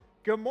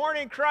Good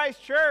morning,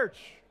 Christ Church.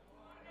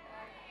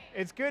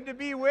 It's good to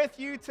be with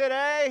you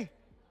today.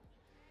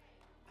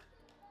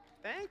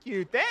 Thank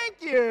you.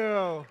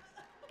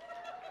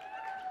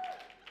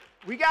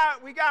 We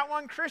got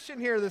one Christian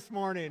here this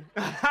morning.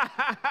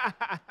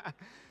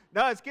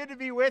 No, it's good to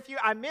be with you.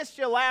 I missed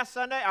you last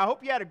Sunday. I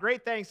hope you had a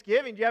great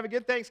Thanksgiving. Did you have a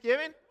good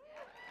Thanksgiving?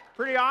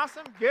 Pretty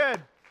awesome?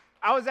 Good.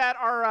 I was at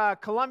our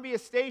Columbia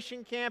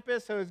Station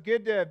campus, so it was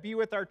good to be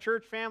with our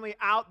church family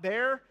out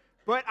there.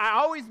 But I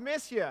always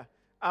miss you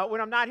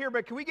when I'm not here.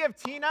 But can we give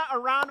Tina a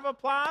round of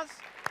applause?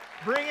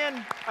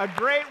 Bringing a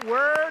great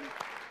word.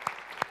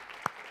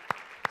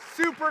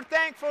 Super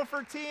thankful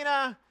for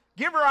Tina.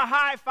 Give her a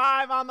high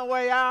five on the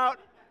way out.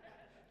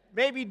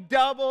 Maybe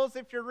doubles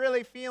if you're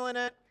really feeling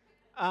it.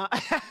 But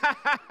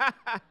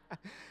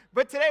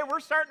today we're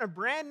starting a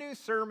brand new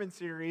sermon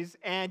series.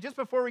 And just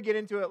before we get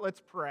into it, let's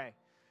pray.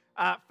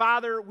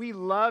 Father, we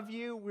love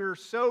you. We're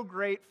so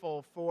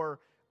grateful for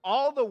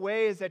all the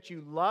ways that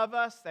you love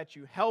us, that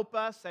you help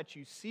us, that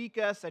you seek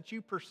us, that you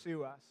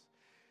pursue us.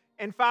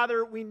 And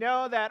Father, we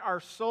know that our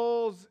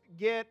souls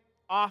get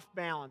off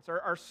balance,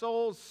 our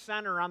souls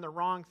center on the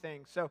wrong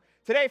things. So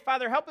today,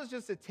 Father, help us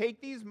just to take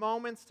these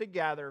moments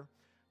together,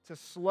 to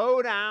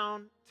slow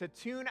down, to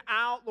tune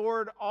out,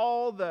 Lord,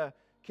 all the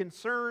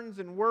concerns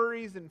and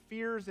worries and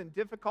fears and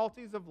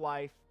difficulties of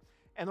life.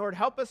 And Lord,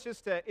 help us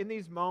just to, in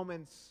these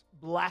moments,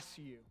 bless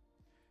you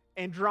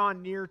and draw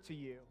near to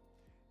you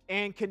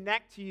and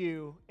connect to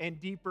you in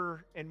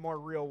deeper and more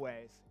real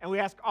ways. And we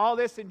ask all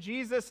this in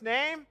Jesus'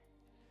 name.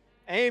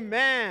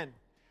 Amen.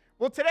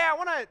 Well, today I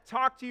want to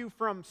talk to you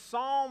from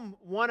Psalm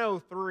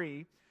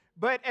 103.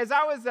 But as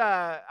I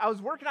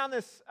was working on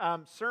this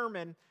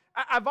sermon,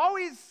 I've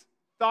always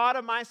thought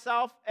of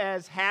myself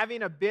as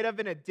having a bit of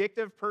an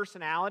addictive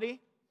personality.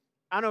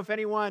 I don't know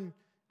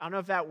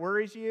if that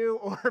worries you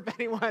or if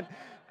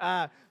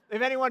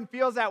anyone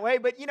feels that way.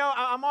 But, you know,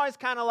 I'm always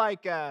kind of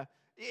like,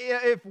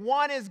 if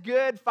one is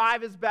good,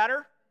 five is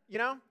better, you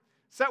know?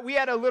 So we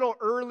had a little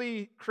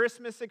early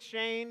Christmas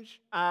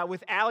exchange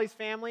with Allie's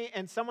family,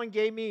 and someone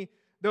gave me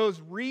those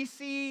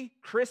Reese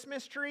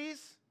Christmas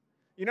trees.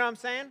 You know what I'm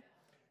saying?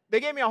 They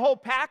gave me a whole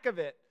pack of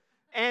it.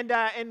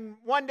 And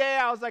one day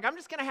I was like, I'm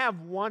just going to have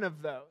one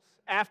of those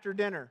after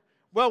dinner.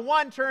 Well,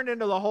 one turned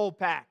into the whole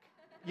pack,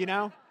 you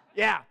know?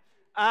 Yeah.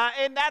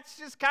 And that's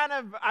just kind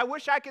of, I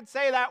wish I could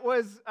say that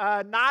was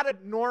not a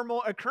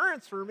normal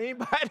occurrence for me,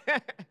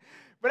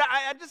 but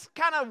I just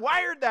kind of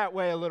wired that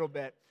way a little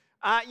bit.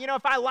 You know,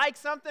 if I like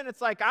something,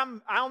 it's like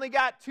I only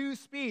got two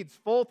speeds,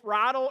 full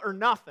throttle or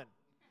nothing.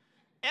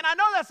 And I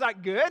know that's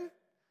not good,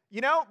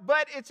 you know,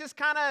 but it's just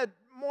kind of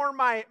more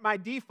my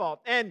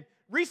default. And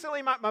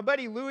recently, my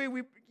buddy Louie,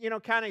 we, you know,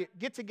 kind of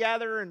get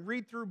together and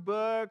read through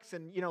books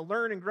and, you know,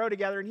 learn and grow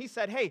together. And he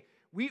said, hey,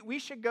 we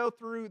should go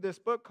through this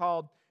book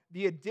called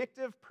The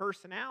Addictive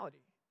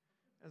Personality.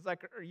 I was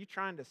like, are you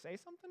trying to say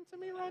something to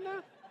me right now?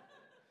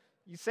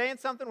 You saying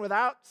something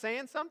without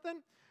saying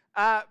something?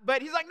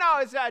 But he's like, no,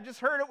 I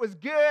just heard it was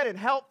good and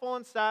helpful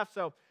and stuff.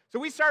 So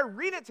we started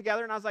reading it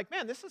together, and I was like,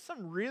 man, this is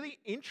some really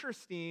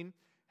interesting,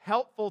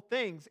 helpful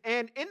things.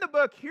 And in the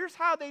book, here's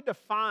how they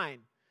define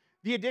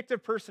the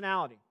addictive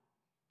personality.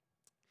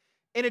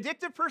 An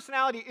addictive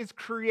personality is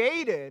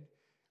created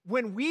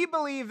when we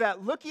believe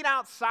that looking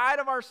outside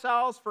of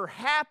ourselves for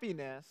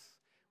happiness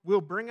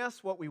will bring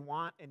us what we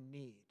want and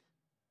need.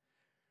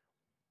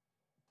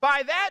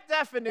 By that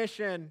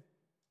definition,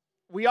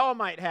 we all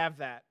might have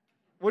that.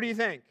 What do you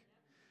think?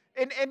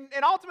 And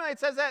ultimately it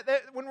says that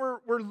when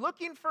we're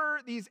looking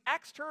for these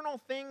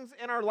external things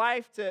in our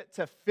life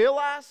to fill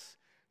us,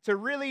 to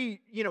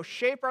really, you know,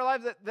 shape our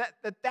lives,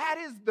 that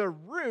is the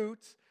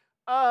root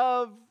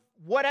of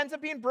what ends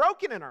up being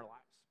broken in our lives.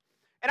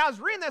 And I was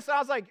reading this and I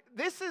was like,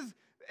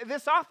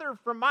 this author,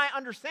 from my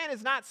understanding,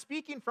 is not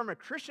speaking from a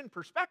Christian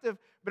perspective,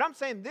 but I'm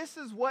saying this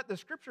is what the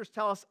scriptures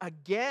tell us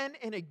again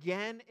and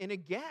again and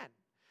again.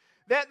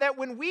 That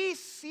when we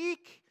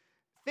seek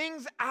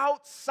things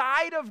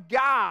outside of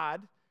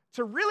God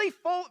to really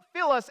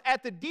fill us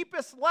at the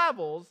deepest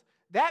levels,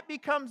 that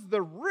becomes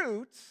the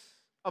root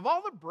of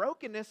all the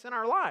brokenness in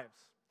our lives.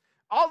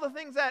 All the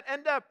things that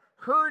end up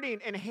hurting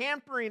and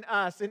hampering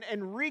us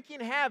and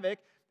wreaking havoc,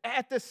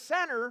 at the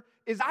center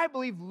is, I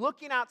believe,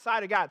 looking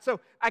outside of God. So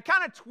I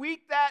kind of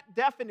tweaked that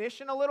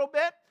definition a little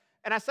bit,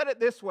 and I said it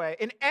this way.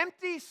 An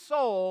empty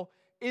soul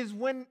is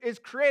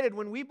created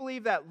when we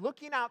believe that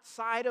looking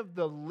outside of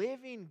the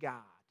living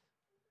God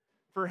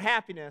for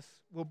happiness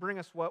will bring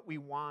us what we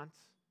want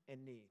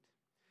and need.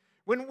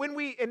 When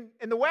we, and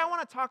the way I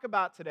want to talk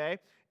about today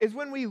is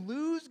when we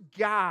lose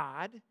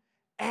God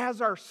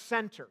as our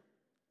center.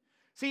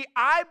 See,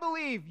 I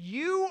believe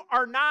you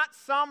are not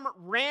some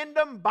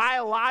random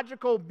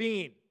biological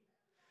being.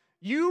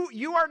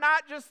 You are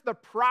not just the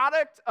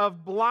product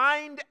of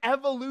blind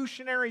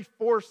evolutionary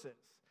forces.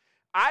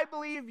 I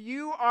believe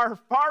you are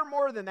far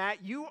more than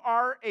that. You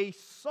are a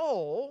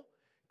soul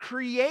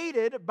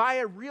created by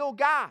a real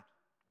God.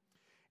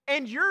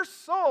 And your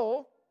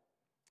soul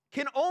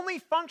can only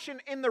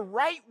function in the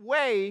right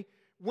way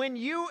when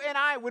you and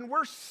I, when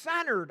we're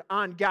centered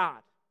on God.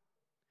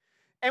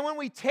 And when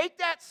we take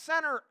that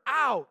center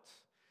out,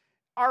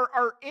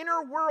 our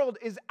inner world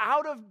is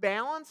out of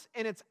balance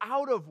and it's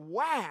out of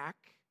whack,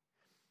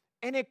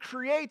 and it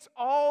creates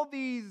all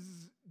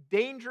these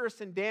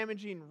dangerous and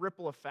damaging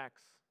ripple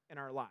effects in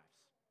our lives.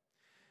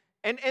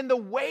 And the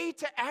way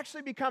to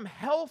actually become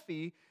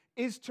healthy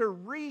is to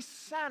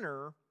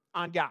recenter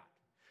on God.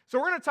 So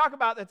we're going to talk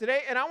about that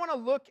today, and I want to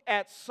look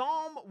at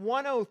Psalm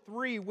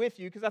 103 with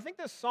you because I think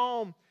this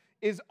psalm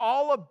is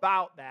all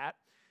about that.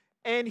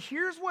 And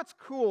here's what's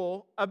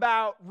cool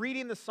about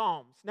reading the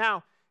Psalms.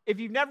 Now, if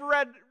you've never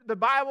read the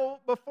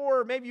Bible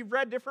before, maybe you've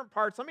read different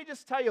parts, let me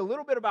just tell you a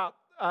little bit about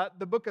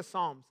the book of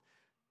Psalms.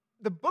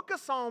 The book of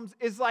Psalms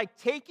is like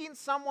taking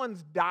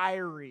someone's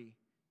diary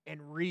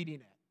and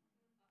reading it,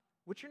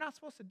 which you're not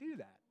supposed to do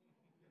that.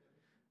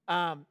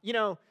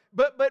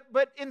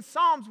 But in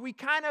Psalms, we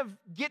kind of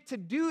get to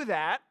do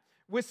that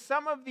with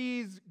some of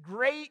these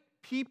great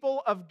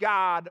people of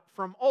God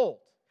from old.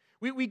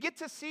 We get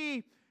to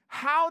see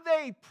how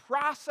they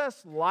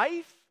process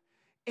life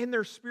in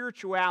their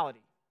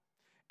spirituality.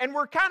 And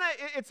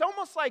it's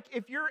almost like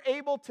if you're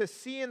able to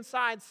see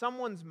inside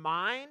someone's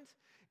mind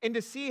and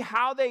to see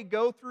how they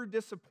go through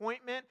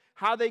disappointment,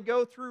 how they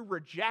go through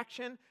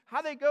rejection,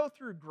 how they go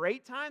through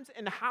great times,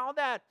 and how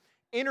that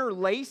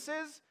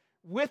interlaces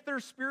with their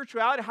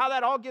spirituality, how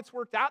that all gets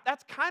worked out.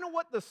 That's kind of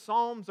what the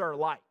Psalms are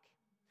like.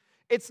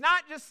 It's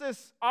not just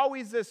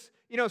always this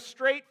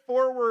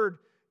straightforward,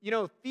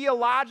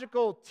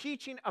 theological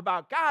teaching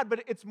about God,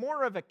 but it's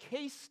more of a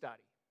case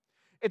study.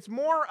 It's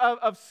more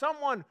of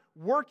someone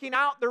working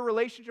out their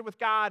relationship with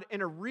God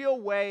in a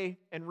real way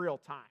in real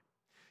time.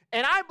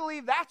 And I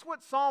believe that's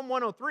what Psalm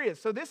 103 is.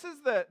 So this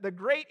is the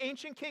great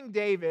ancient King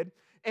David,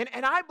 and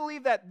I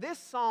believe that this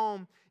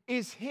psalm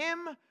is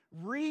him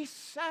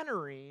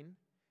recentering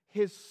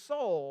his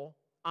soul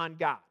on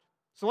God.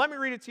 So let me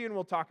read it to you and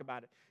we'll talk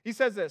about it. He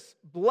says this,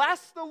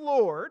 "Bless the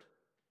Lord,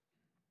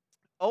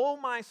 O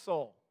my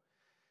soul,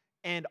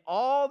 and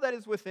all that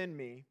is within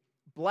me,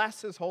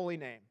 bless his holy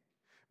name.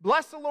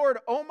 Bless the Lord,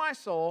 O my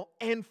soul,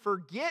 and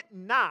forget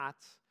not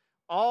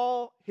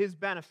all his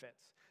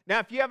benefits." Now,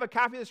 if you have a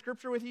copy of the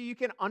scripture with you, you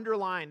can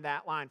underline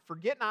that line.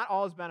 Forget not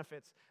all his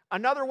benefits.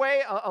 Another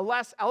way, a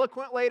less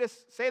eloquent way to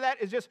say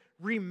that is just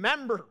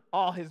remember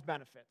all his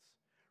benefits.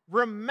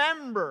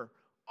 Remember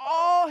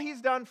all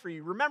he's done for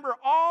you. Remember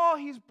all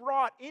he's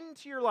brought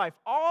into your life,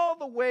 all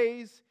the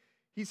ways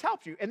he's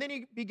helped you. And then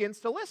he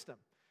begins to list them.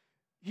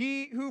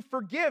 He who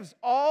forgives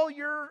all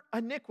your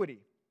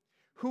iniquity,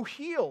 who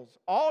heals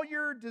all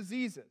your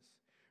diseases,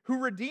 who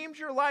redeems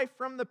your life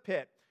from the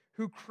pit,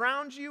 who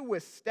crowns you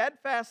with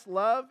steadfast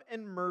love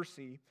and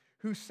mercy,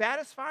 who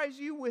satisfies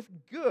you with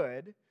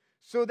good,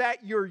 so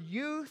that your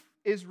youth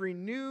is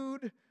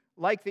renewed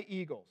like the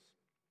eagles.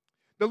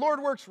 The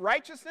Lord works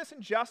righteousness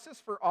and justice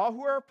for all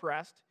who are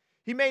oppressed.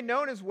 He made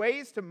known his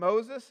ways to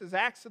Moses, his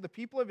acts to the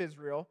people of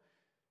Israel.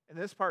 And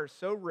this part is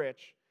so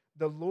rich.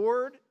 The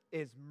Lord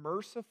is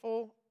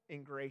merciful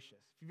and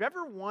gracious. If you've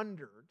ever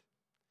wondered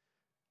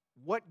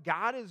what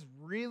God is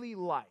really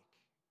like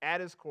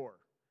at his core,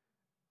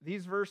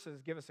 these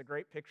verses give us a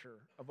great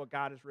picture of what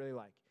God is really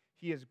like.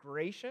 He is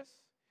gracious.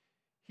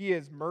 He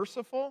is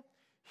merciful.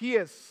 He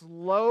is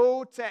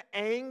slow to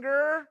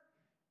anger.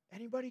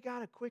 Anybody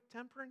got a quick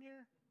temper in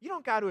here? You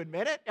don't got to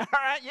admit it. All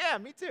right, yeah,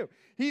 me too.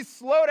 He's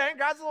slow to anger.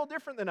 God's a little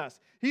different than us.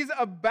 He's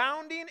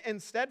abounding in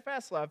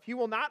steadfast love. He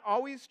will not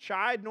always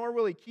chide, nor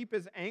will he keep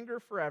his anger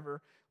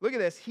forever. Look at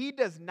this. He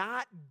does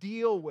not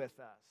deal with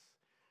us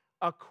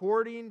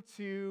according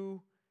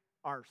to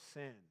our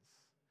sins.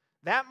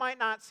 That might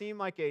not seem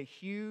like a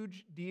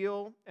huge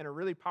deal and a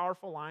really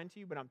powerful line to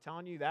you, but I'm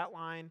telling you, that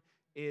line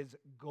is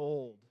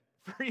gold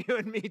for you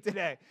and me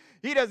today.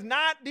 He does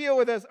not deal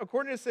with us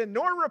according to sin,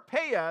 nor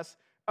repay us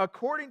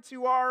according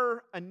to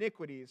our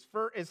iniquities.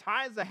 For as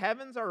high as the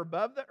heavens are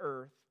above the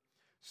earth,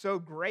 so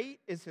great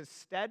is his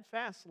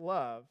steadfast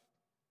love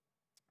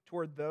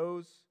toward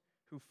those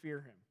who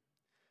fear him.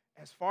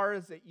 As far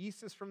as the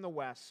east is from the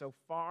west, so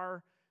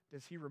far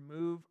does he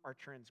remove our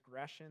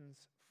transgressions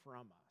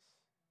from us.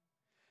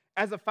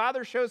 As a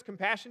father shows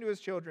compassion to his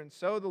children,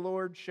 so the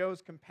Lord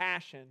shows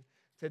compassion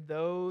to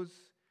those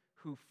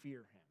who fear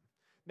him.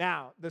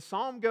 Now, the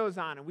psalm goes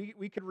on, and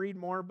we could read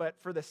more, but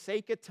for the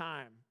sake of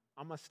time,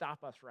 I'm going to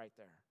stop us right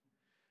there.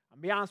 I'll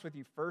be honest with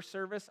you, first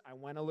service, I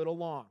went a little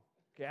long,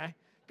 okay?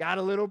 Got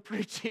a little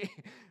preachy,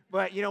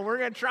 but we're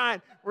going to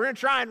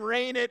try and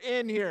rein it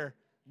in here.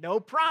 No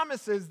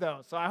promises,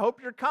 though, so I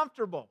hope you're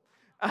comfortable.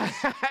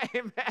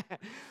 Amen.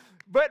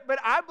 But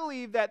I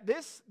believe that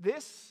this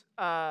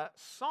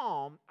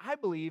psalm, I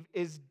believe,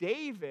 is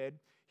David.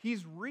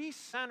 He's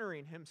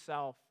recentering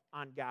himself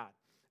on God.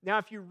 Now,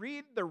 if you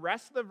read the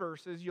rest of the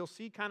verses, you'll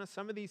see kind of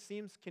some of these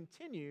themes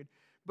continued,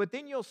 but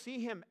then you'll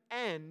see him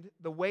end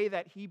the way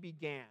that he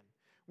began,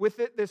 with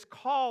this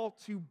call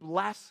to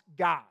bless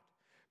God.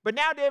 But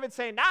now David's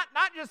saying, not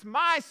just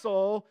my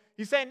soul,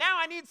 he's saying, now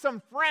I need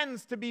some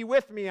friends to be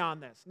with me on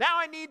this. Now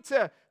I need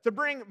to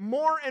bring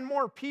more and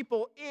more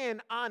people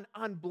in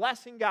on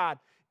blessing God.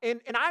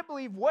 And I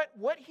believe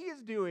what he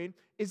is doing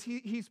is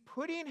he's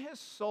putting his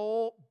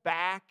soul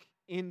back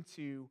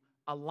into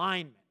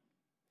alignment.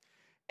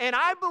 And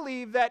I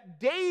believe that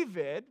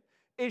David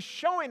is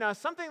showing us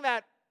something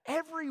that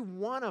every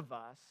one of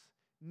us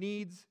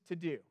needs to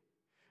do.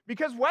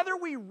 Because whether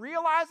we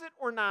realize it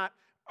or not,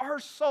 our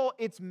soul,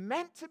 it's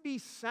meant to be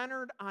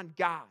centered on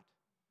God.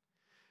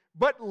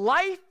 But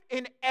life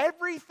and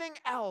everything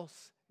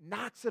else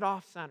knocks it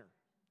off center.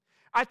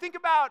 I think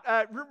about,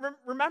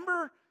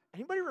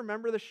 anybody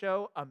remember the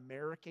show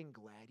American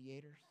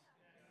Gladiators?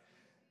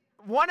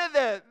 One of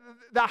the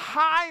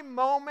high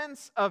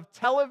moments of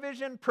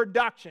television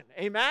production,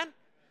 amen?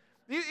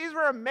 These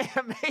were an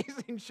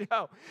amazing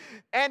show.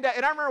 And I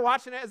remember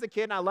watching it as a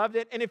kid, and I loved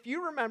it. And if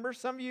you remember,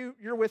 some of you,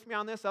 you're with me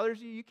on this,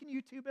 others, you can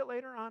YouTube it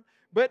later on.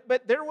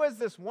 But there was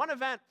this one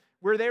event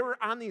where they were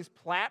on these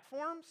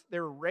platforms. They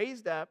were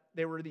raised up.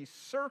 There were these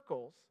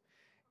circles.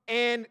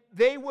 And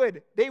they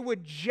would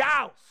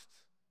joust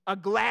a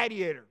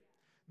gladiator.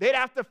 They'd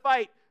have to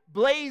fight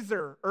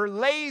Blazer or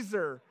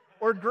Laser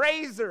or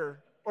Grazer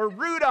or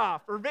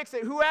Rudolph or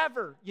Vixen,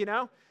 whoever, you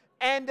know.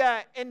 And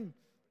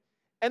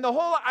the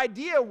whole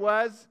idea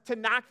was to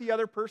knock the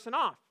other person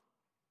off.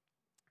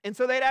 And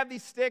so they'd have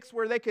these sticks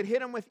where they could hit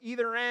them with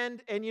either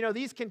end. And, you know,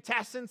 these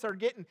contestants are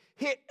getting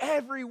hit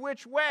every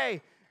which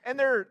way. And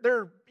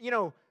they're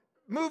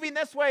moving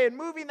this way and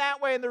moving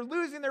that way. And they're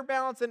losing their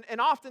balance.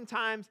 And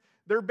oftentimes,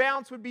 their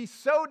balance would be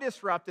so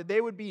disrupted,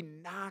 they would be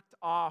knocked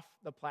off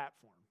the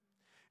platform.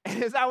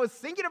 And as I was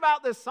thinking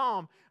about this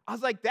psalm, I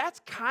was like,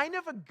 that's kind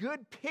of a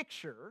good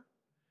picture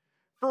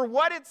for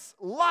what it's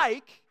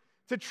like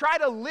to try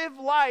to live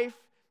life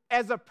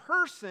as a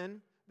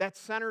person that's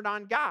centered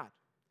on God.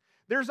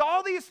 There's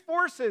all these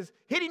forces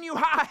hitting you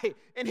high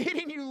and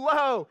hitting you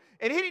low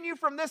and hitting you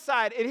from this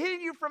side and hitting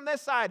you from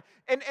this side.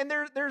 And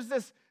there's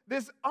this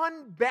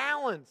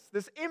unbalance,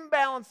 this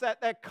imbalance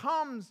that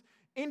comes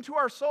into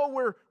our soul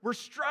where we're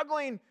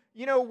struggling,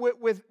 you know,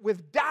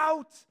 with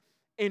doubt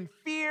and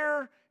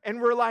fear. And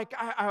we're like,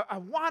 I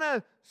want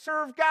to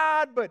serve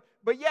God, but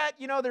yet,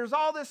 you know, there's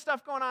all this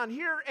stuff going on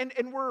here.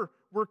 And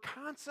we're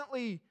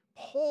constantly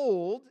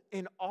pulled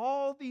in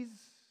all these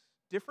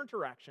different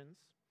directions,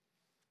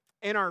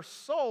 and our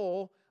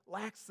soul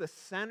lacks the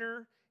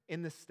center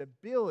and the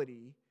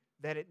stability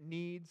that it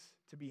needs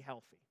to be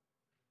healthy.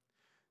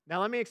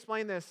 Now, let me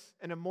explain this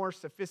in a more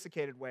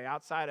sophisticated way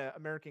outside of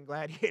American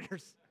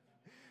Gladiators.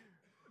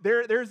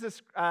 There's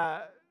this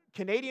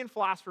Canadian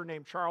philosopher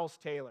named Charles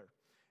Taylor,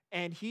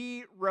 and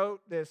he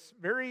wrote this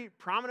very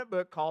prominent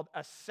book called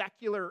A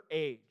Secular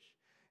Age.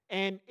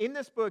 And in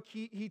this book,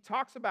 he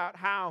talks about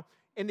how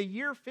in the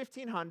year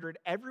 1500,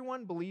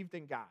 everyone believed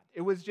in God.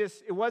 It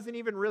wasn't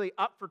even really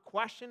up for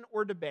question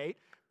or debate.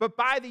 But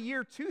by the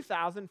year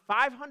 2000,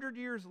 500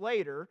 years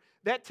later,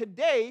 that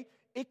today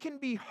it can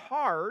be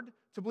hard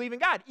to believe in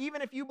God.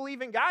 Even if you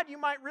believe in God, you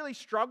might really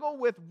struggle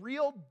with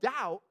real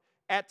doubt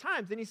at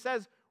times. And he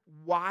says,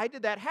 why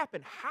did that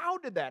happen? How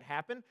did that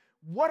happen?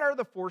 What are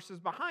the forces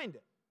behind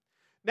it?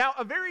 Now,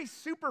 a very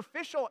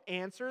superficial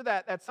answer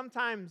that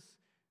sometimes,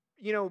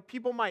 you know,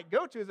 people might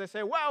go to is they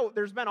say, well,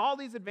 there's been all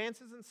these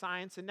advances in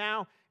science, and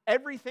now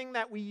everything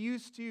that we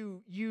used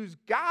to use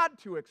God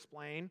to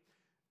explain,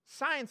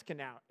 science can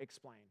now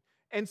explain.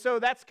 And so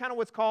that's kind of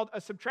what's called a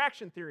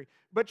subtraction theory.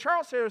 But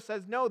Charles Taylor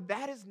says, no,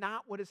 that is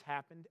not what has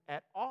happened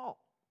at all.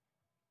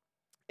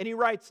 And he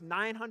writes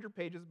 900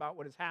 pages about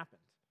what has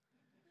happened.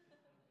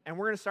 And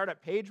we're going to start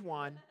at page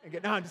 1.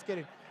 No, I'm just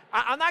kidding.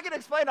 I'm not going to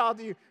explain it all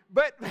to you.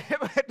 But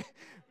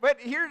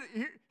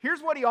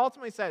here's what he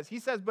ultimately says. He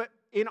says, but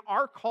in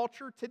our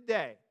culture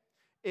today,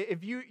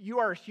 if you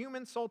are a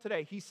human soul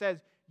today, he says,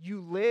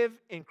 you live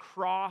in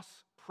cross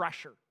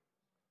pressure.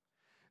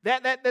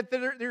 That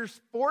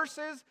there's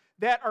forces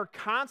that are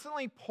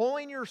constantly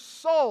pulling your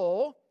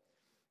soul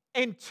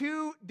in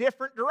two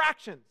different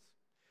directions.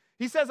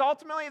 He says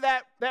ultimately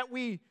that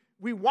we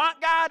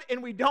want God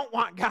and we don't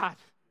want God.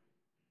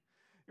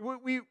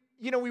 We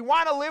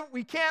want to live,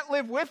 we can't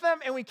live with him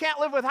and we can't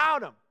live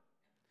without him.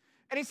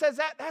 And he says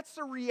that's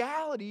the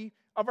reality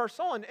of our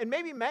soul. And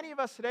maybe many of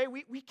us today,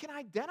 we can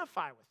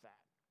identify with that.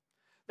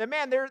 That,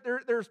 man,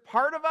 there's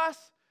part of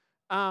us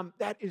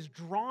that is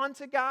drawn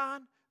to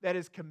God, that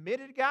is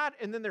committed to God,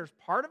 and then there's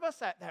part of us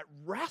that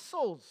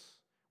wrestles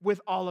with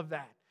all of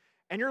that.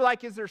 And you're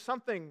like, is there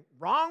something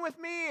wrong with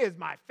me? Is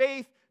my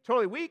faith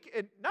totally weak?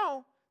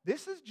 No,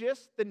 this is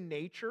just the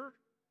nature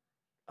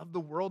of the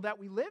world that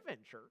we live in,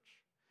 church.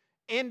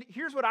 And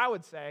here's what I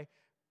would say.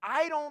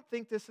 I don't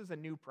think this is a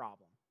new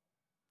problem.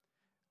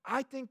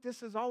 I think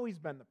this has always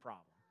been the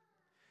problem.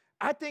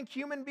 I think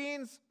human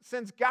beings,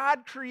 since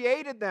God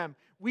created them,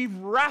 we've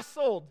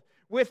wrestled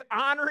with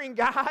honoring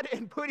God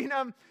and putting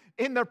them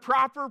in the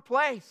proper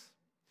place.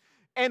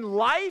 And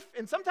life,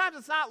 and sometimes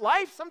it's not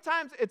life,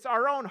 sometimes it's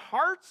our own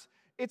hearts,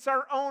 it's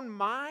our own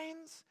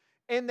minds,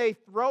 and they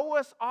throw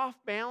us off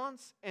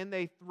balance and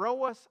they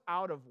throw us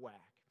out of whack.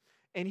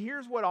 And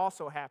here's what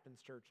also happens,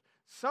 church.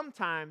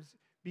 Sometimes,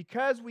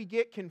 because we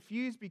get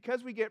confused,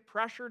 because we get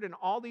pressured in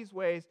all these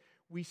ways,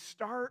 we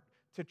start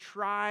to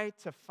try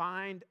to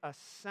find a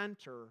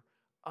center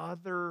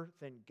other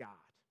than God.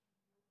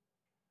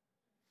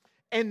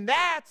 And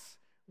that's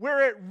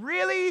where it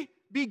really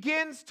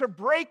begins to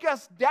break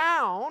us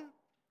down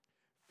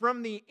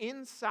from the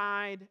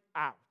inside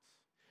out.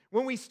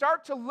 When we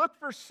start to look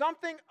for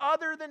something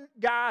other than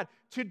God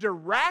to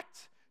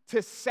direct,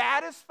 to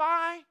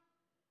satisfy,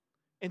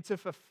 and to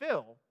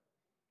fulfill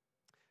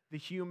the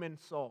human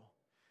soul.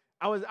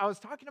 I was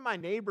talking to my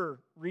neighbor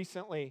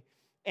recently,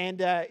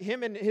 and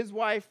him and his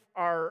wife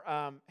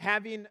are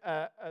having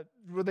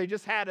they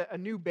just had a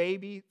new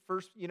baby,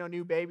 first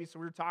new baby. So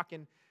we were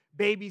talking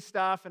baby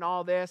stuff and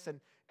all this,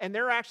 and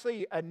they're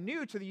actually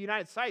new to the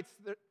United States.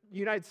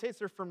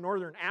 They're from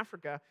Northern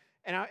Africa,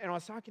 and I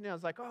was talking to him. I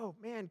was like, "Oh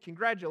man,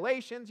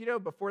 congratulations!"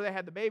 Before they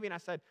had the baby, and I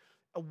said,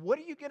 "What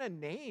are you gonna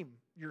name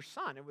your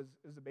son?" It was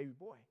a baby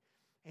boy,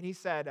 and he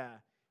said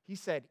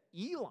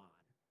Elon.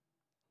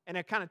 And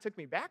it kind of took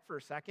me back for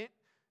a second.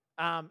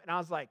 And I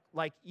was like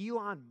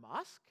Elon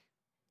Musk?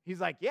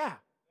 He's like, yeah.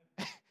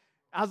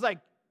 I was like,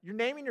 you're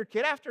naming your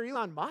kid after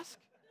Elon Musk?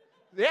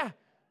 Yeah.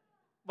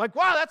 Like,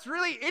 wow, that's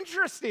really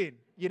interesting,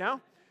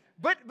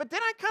 But then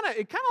it kind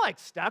of like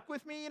stuck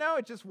with me,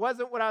 It just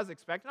wasn't what I was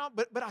expecting.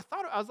 But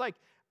I was like,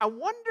 I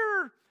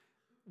wonder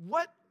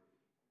what,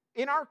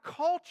 in our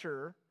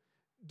culture,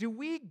 do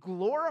we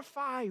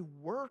glorify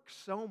work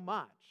so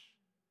much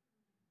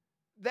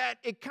that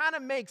it kind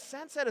of makes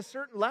sense at a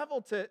certain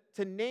level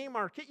to name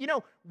our kid?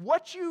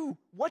 What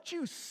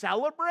you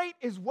celebrate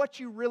is what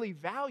you really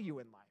value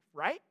in life,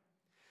 right?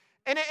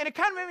 And it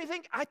kind of made me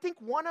think, I think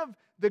one of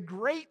the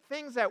great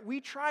things that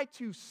we try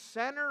to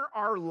center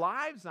our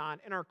lives on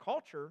in our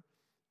culture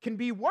can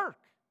be work.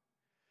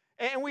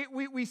 And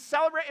we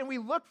celebrate and we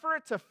look for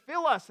it to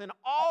fill us in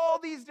all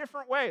these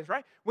different ways,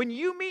 right? When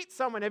you meet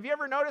someone, have you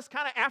ever noticed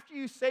kind of after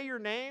you say your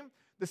name,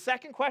 the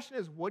second question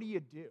is, what do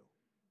you do?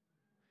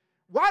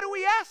 Why do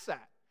we ask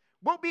that?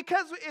 Well,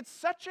 because it's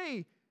such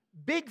a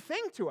big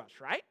thing to us,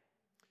 right?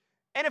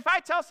 And if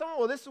I tell someone,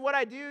 well, this is what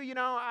I do,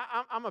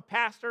 I'm a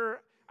pastor,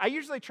 I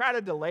usually try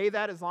to delay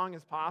that as long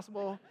as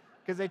possible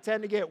because they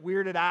tend to get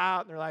weirded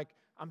out. And they're like,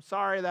 I'm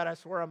sorry that I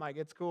swear. I'm like,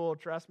 it's cool.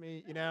 Trust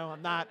me.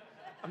 I'm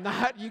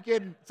not, you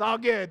can, it's all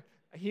good.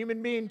 A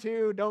human being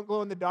too. Don't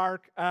glow in the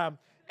dark.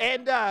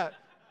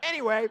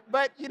 Anyway,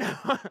 but,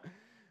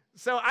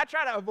 so I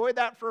try to avoid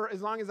that for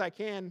as long as I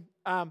can.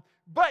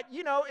 But,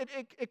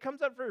 it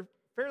comes up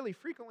fairly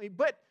frequently.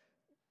 But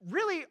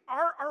really,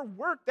 our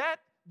work,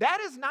 that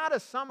is not a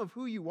sum of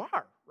who you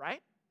are,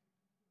 right?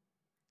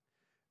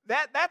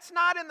 That's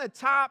not in the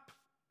top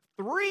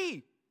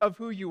 3 of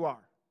who you are,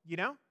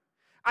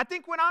 I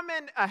think when I'm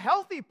in a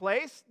healthy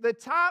place, the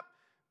top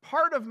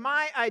part of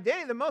my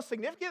identity, the most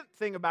significant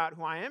thing about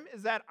who I am,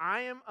 is that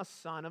I am a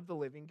son of the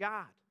living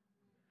God.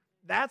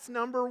 That's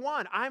number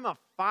 1. I'm a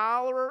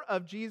follower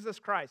of Jesus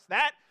Christ.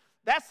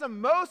 That's the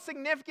most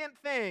significant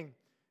thing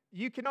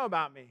you can know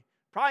about me.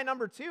 Probably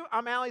number 2,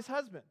 I'm Allie's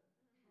husband.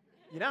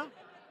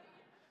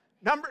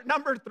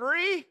 Number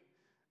 3,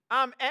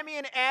 I'm Emmy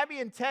and Abby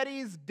and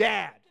Teddy's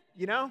dad.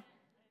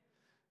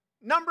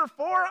 Number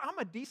 4, I'm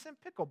a decent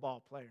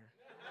pickleball player.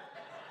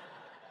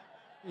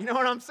 You know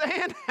what I'm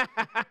saying?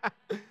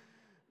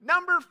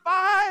 Number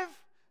 5,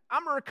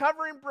 I'm a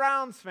recovering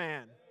Browns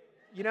fan.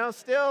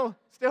 Still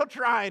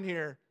trying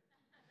here.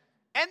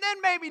 And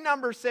then maybe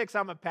number 6,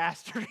 I'm a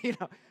pastor.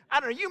 I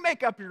don't know. You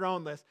make up your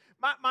own list.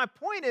 My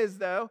point is,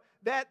 though,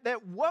 that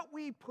what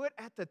we put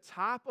at the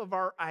top of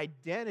our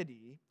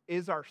identity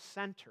is our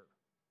center.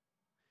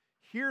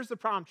 Here's the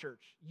problem,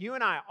 church. You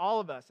and I,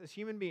 all of us as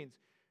human beings,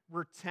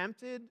 we're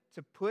tempted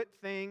to put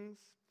things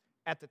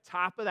at the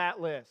top of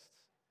that list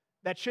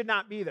that should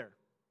not be there.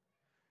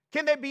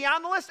 Can they be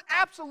on the list?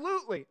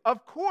 Absolutely,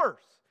 of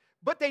course.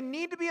 But they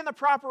need to be in the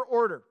proper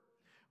order.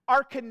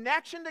 Our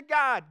connection to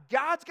God,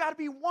 God's got to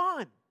be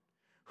one.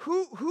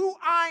 Who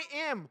I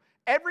am,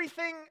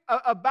 everything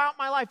about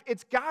my life,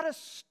 it's got to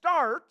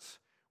start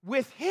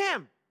with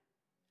Him,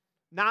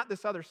 not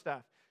this other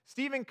stuff.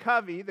 Stephen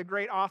Covey, the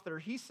great author,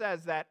 he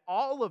says that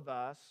all of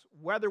us,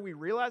 whether we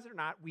realize it or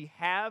not, we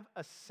have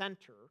a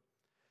center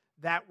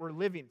that we're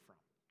living from.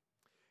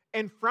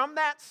 And from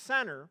that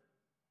center,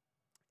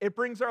 it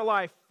brings our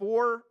life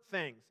 4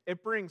 things.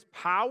 It brings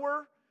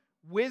power,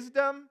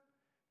 wisdom,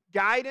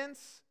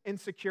 guidance, and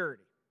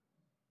security.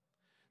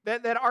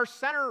 That our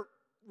center,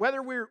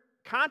 whether we're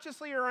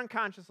consciously or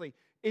unconsciously,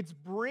 it's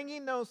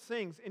bringing those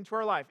things into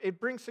our life. It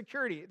brings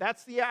security.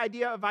 That's the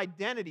idea of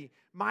identity.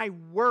 My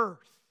worth.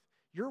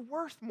 You're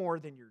worth more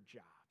than your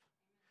job.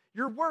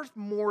 You're worth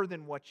more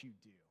than what you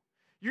do.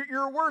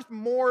 You're worth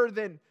more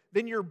than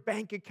your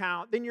bank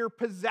account, than your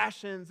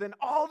possessions, and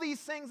all these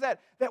things that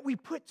we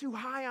put too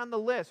high on the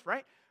list,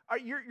 right?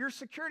 Your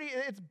security,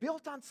 it's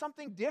built on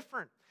something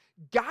different.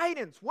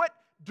 Guidance, what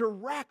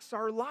directs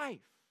our life?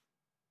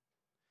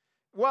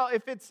 Well,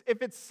 if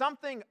it's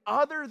something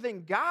other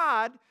than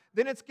God,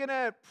 then it's going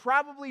to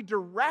probably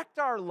direct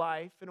our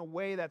life in a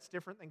way that's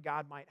different than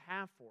God might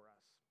have for us.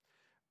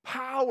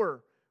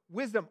 Power,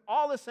 wisdom,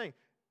 all this thing,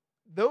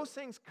 those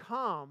things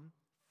come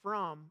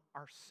from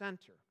our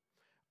center.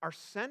 Our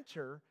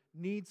center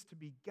needs to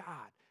be God,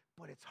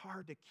 but it's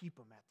hard to keep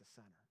him at the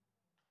center.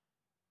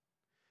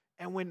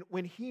 And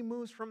when he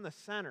moves from the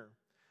center,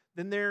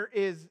 then there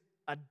is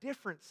a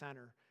different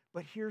center,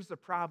 but here's the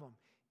problem.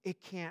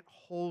 It can't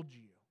hold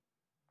you.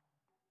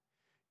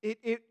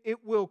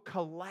 It will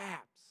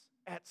collapse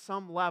at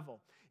some level.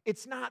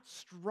 It's not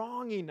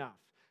strong enough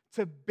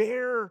to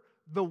bear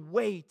the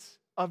weight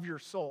of your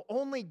soul.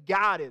 Only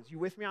God is. You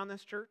with me on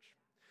this, church?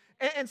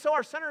 And so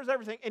our center is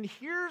everything. And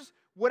here's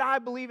what I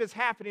believe is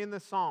happening in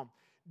this psalm.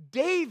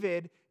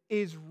 David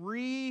is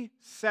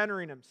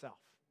re-centering himself.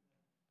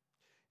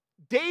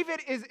 David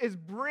is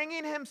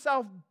bringing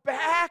himself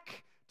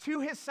back to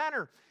his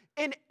center.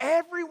 And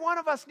every one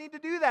of us need to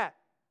do that.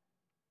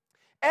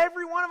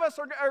 Every one of us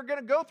are going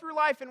to go through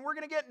life and we're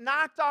going to get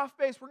knocked off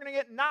base. We're going to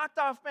get knocked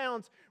off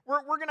balance.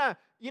 We're going to,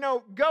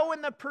 go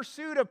in the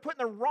pursuit of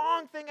putting the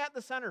wrong thing at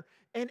the center.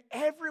 And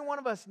every one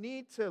of us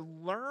need to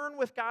learn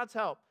with God's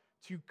help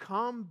to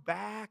come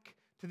back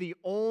to the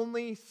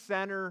only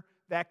center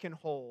that can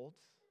hold,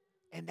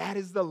 and that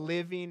is the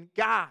living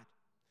God.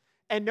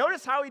 And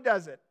notice how he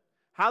does it,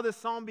 how this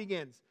psalm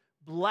begins.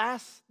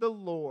 Bless the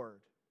Lord,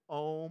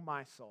 O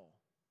my soul.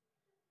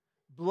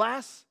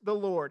 Bless the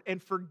Lord,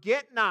 and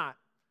forget not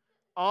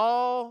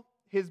all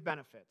his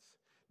benefits.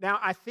 Now,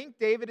 I think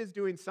David is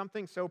doing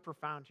something so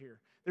profound here.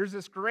 There's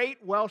this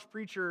great Welsh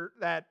preacher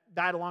that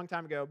died a long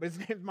time ago, but his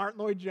name is Martin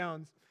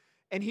Lloyd-Jones,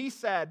 and he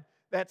said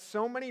that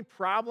so many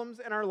problems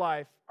in our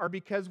life are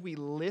because we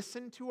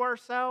listen to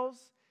ourselves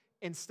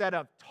instead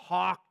of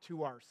talk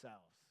to ourselves.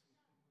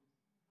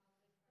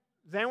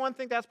 Does anyone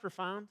think that's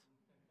profound?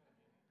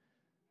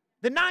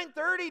 The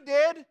 930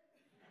 did.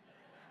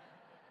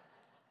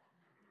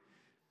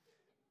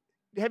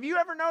 Have you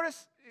ever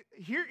noticed,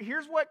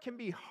 here's what can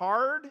be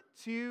hard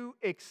to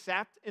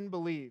accept and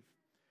believe.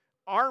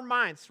 Our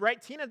minds,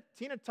 right?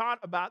 Tina taught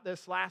about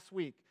this last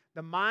week.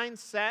 The mind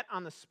set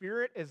on the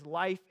spirit is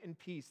life and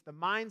peace. The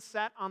mind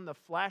set on the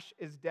flesh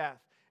is death.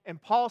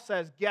 And Paul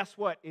says, guess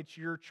what? It's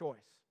your choice.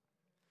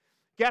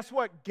 Guess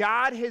what?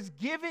 God has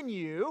given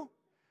you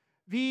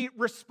the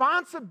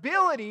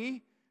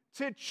responsibility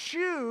to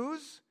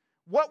choose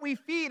what we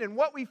feed and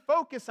what we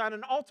focus on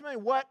and ultimately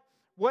what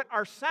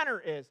our center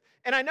is.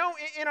 And I know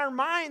in our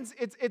minds,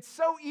 it's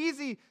so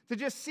easy to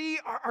just see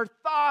our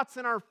thoughts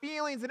and our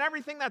feelings and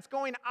everything that's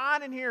going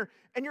on in here.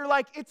 And you're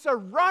like, it's a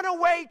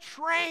runaway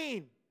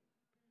train.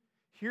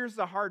 Here's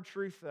the hard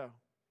truth, though.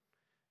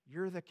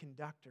 You're the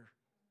conductor.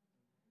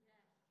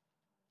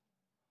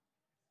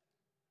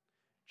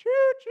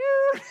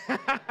 Choo-choo.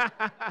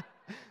 I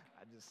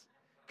just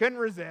couldn't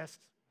resist.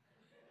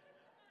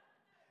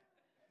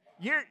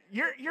 You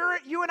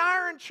and I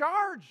are in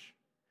charge.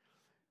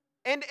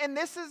 And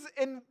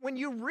when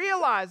you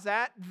realize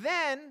that,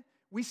 then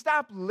we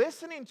stop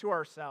listening to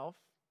ourselves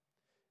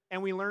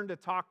and we learn to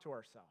talk to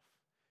ourselves.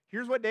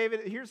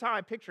 Here's how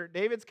I picture it.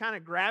 David's kind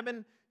of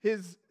grabbing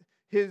his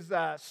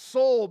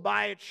soul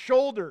by its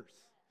shoulders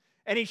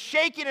and he's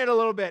shaking it a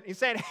little bit. He's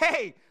saying,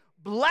 hey,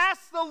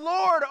 bless the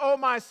Lord, O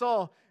my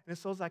soul. And his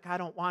soul's like, I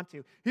don't want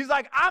to. He's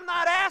like, I'm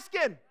not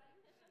asking.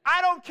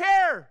 I don't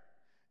care.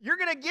 You're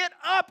going to get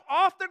up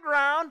off the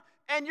ground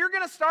and you're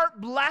going to start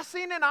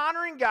blessing and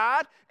honoring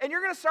God, and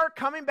you're going to start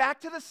coming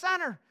back to the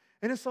center.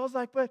 And his soul's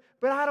like, but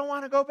I don't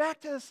want to go back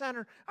to the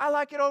center. I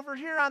like it over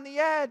here on the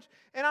edge,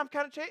 and I'm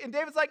kind of changing. And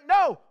David's like,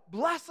 no,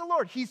 bless the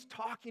Lord. He's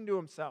talking to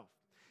himself.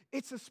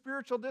 It's a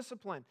spiritual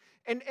discipline.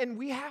 And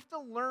we have to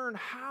learn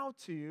how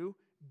to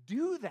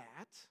do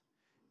that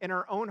in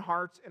our own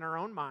hearts, in our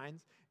own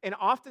minds. And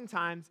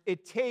oftentimes,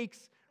 it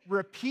takes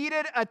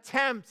repeated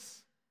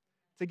attempts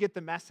to get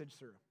the message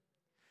through.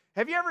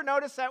 Have you ever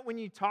noticed that when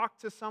you talk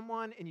to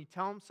someone and you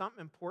tell them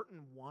something important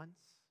once,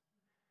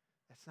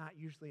 that's not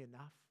usually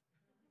enough?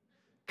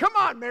 Come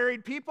on,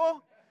 married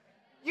people.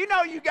 You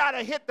know you got to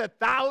hit the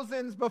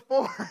thousands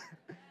before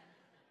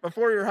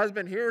your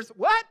husband hears.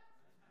 What?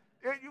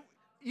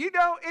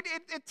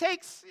 It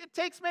takes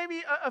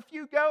maybe a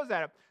few goes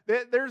at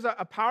it. There's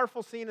a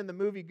powerful scene in the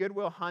movie Good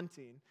Will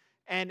Hunting.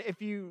 And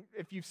if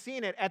you've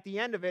seen it, at the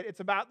end of it,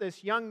 it's about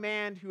this young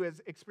man who has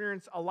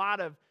experienced a lot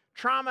of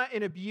trauma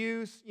and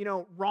abuse,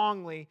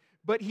 wrongly,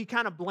 but he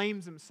kind of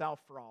blames himself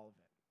for all of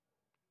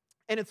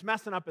it. And it's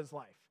messing up his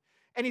life.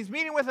 And he's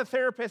meeting with a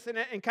therapist,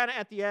 and kind of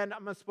at the end,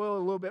 I'm going to spoil it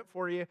a little bit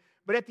for you,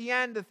 but at the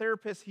end, the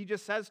therapist, he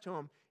just says to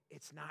him,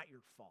 it's not your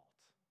fault.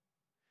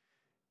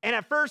 And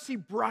at first, he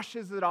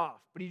brushes it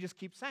off, but he just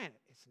keeps saying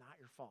it. It's not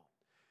your fault.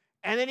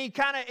 And then he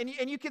kind of,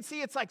 and you can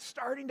see it's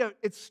starting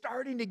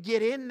to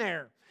get in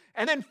there.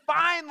 And then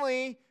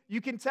finally, you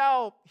can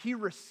tell he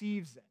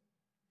receives it.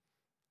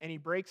 And he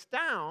breaks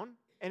down,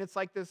 and it's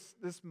like this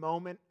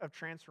moment of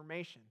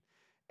transformation.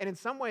 And in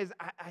some ways,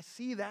 I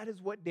see that is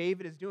what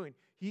David is doing.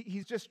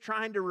 He's just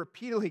trying to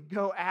repeatedly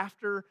go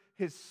after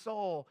his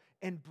soul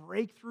and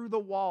break through the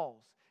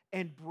walls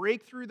and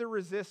break through the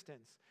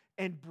resistance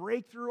and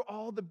break through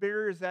all the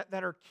barriers that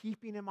are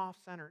keeping him off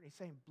center. And he's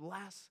saying,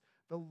 bless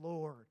the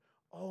Lord,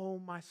 oh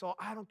my soul.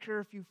 I don't care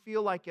if you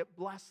feel like it,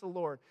 bless the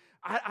Lord.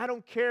 I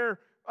don't care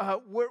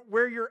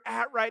where you're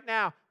at right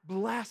now,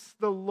 bless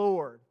the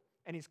Lord.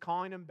 and he's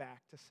calling him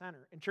back to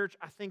center. And church,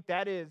 I think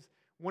that is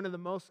one of the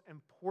most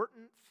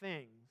important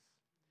things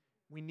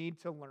we need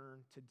to learn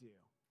to do.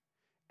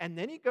 And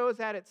then he goes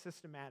at it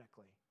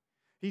systematically.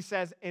 He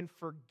says, and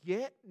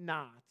forget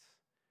not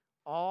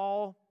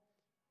all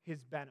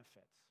his benefits.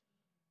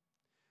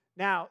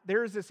 Now,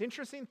 there's this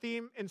interesting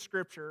theme in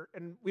Scripture,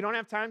 and we don't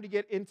have time to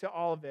get into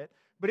all of it,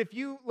 but if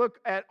you look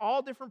at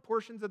all different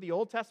portions of the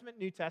Old Testament,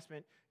 New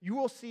Testament, you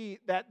will see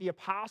that the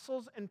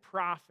apostles and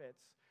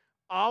prophets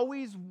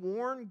always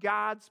warn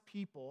God's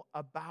people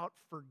about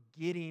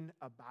forgetting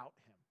about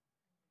him.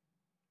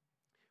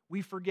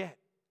 We forget.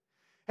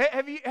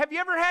 Have you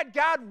ever had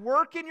God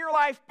work in your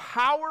life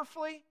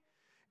powerfully?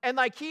 And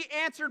like he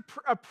answered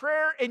a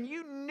prayer and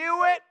you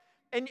knew it,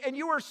 and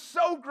you were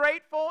so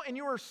grateful and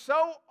you were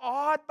so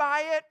awed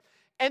by it,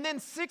 and then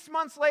 6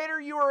 months later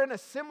you were in a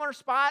similar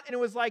spot and it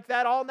was like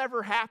that all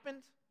never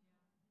happened?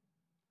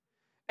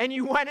 And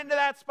you went into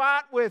that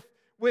spot with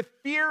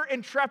fear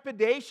and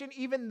trepidation,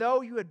 even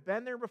though you had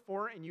been there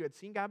before and you had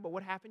seen God, but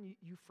what happened?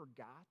 You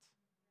forgot.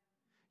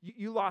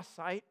 You lost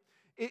sight.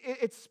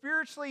 It's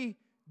spiritually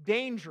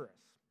dangerous.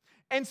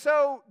 And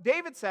so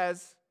David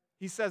says,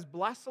 he says,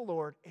 bless the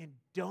Lord and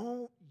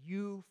don't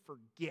you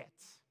forget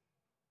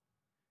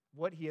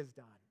what he has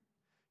done.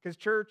 Because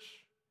church,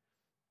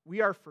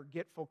 we are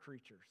forgetful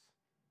creatures.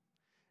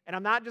 And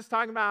I'm not just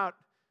talking about,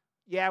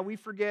 we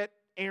forget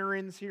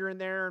errands here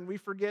and there, and we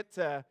forget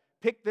to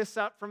pick this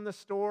up from the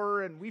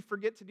store, and we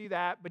forget to do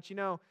that, but you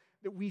know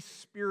that we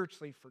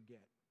spiritually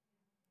forget.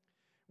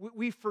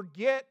 We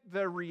forget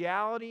the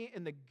reality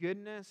and the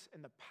goodness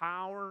and the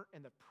power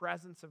and the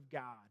presence of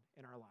God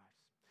in our lives.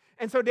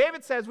 And so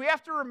David says we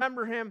have to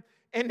remember him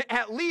in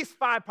at least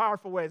 5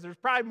 powerful ways. There's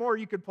probably more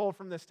you could pull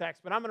from this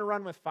text, but I'm going to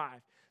run with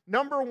 5.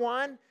 Number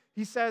 1,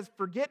 he says,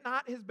 forget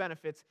not his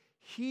benefits,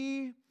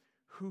 he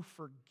who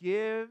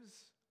forgives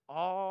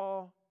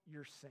all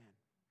your sin.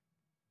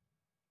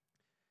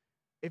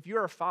 If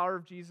you're a follower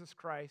of Jesus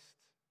Christ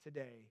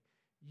today,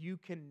 you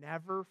can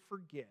never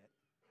forget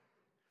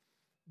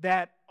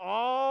that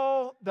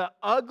all the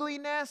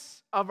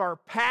ugliness of our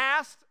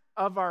past,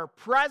 of our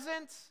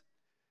present,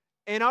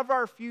 and of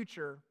our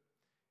future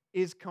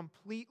is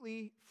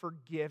completely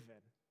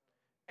forgiven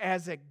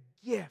as a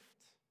gift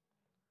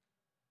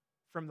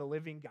from the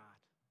living God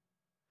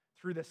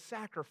through the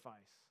sacrifice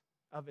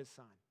of his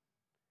Son.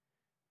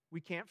 We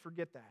can't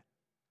forget that.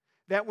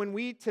 That when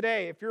we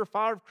today, if you're a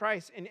follower of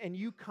Christ and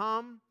you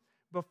come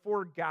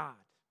before God,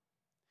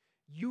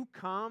 you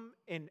come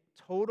in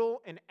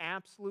total and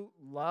absolute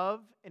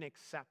love and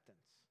acceptance.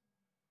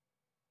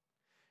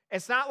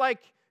 It's not like,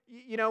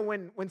 you know,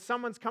 when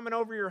someone's coming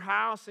over your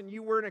house and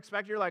you weren't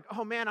expecting, you're like,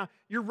 oh man,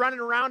 you're running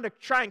around to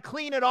try and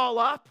clean it all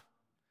up.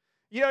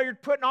 You know, you're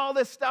putting all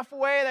this stuff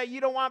away that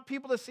you don't want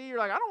people to see. You're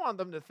like, I don't want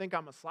them to think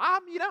I'm a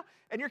slob, you know?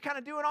 And you're kind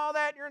of doing all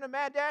that, and you're in a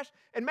mad dash.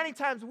 And many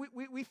times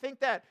we think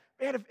that,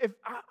 man, if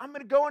I'm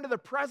going to go into the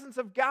presence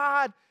of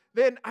God,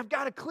 then I've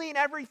got to clean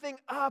everything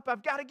up.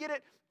 I've got to get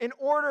it in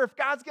order if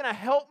God's going to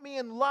help me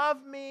and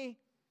love me.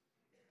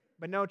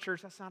 But no,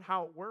 church, that's not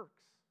how it works.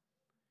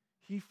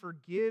 He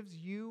forgives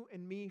you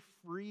and me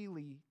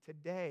freely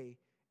today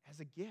as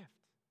a gift.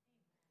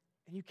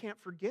 And you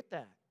can't forget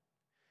that.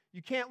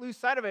 You can't lose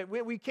sight of it.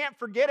 We can't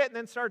forget it and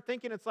then start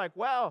thinking it's like,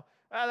 well,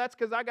 that's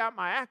because I got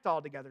my act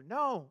all together.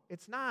 No,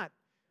 it's not.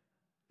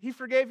 He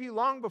forgave you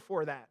long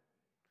before that.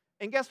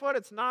 And guess what?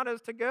 It's not as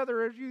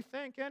together as you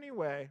think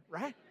anyway,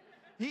 right?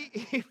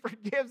 He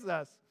forgives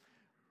us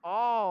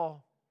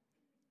all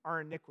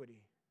our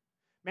iniquity.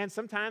 Man,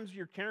 sometimes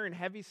you're carrying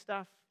heavy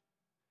stuff.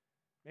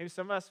 Maybe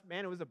some of us,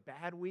 man, it was a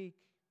bad week.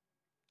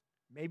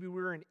 Maybe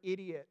we were an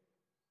idiot.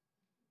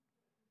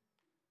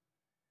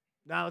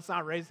 No, let's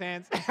not raise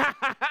hands.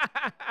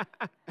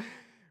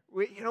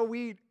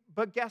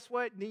 But guess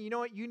what? You know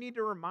what? You need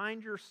to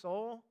remind your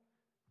soul,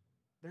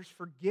 there's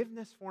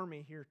forgiveness for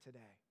me here today.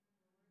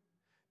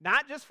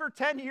 Not just for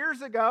 10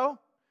 years ago,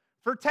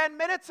 for 10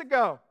 minutes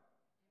ago.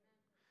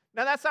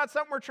 Now, that's not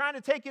something we're trying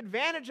to take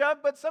advantage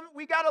of, but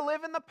we got to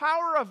live in the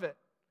power of it.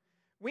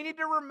 We need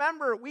to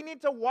remember, we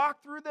need to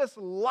walk through this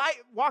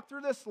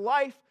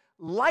life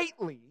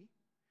lightly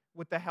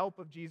with the help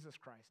of Jesus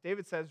Christ.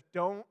 David says,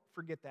 don't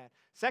forget that.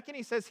 Second,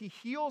 he says he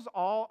heals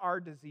all our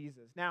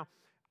diseases. Now,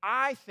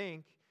 I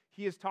think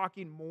he is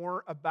talking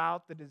more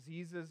about the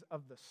diseases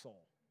of the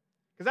soul.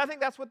 Because I think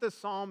that's what this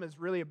psalm is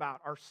really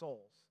about, our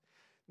souls.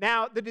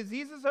 Now, the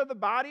diseases of the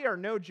body are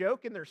no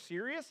joke and they're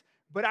serious,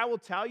 but I will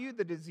tell you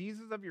the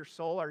diseases of your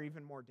soul are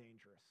even more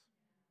dangerous.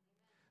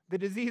 The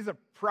disease of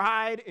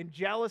pride and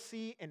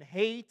jealousy and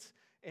hate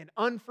and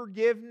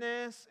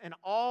unforgiveness and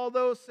all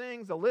those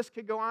things, the list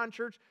could go on,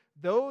 church.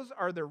 Those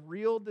are the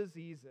real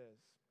diseases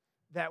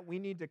that we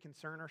need to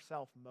concern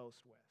ourselves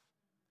most with.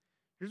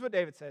 Here's what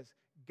David says,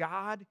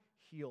 God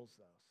heals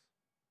those.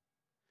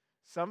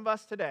 Some of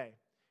us today,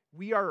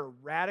 we are a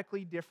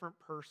radically different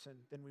person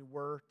than we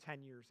were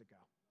 10 years ago.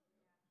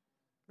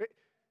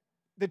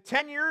 The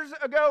 10 years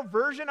ago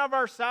version of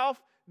ourselves,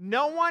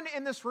 no one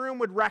in this room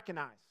would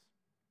recognize.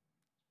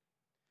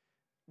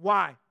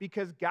 Why?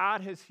 Because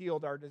God has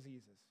healed our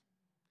diseases.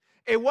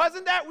 It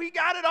wasn't that we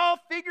got it all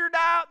figured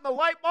out and the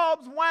light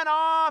bulbs went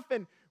off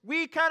and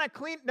we kind of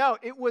cleaned. No,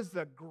 it was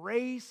the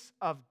grace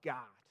of God.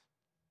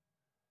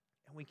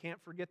 And we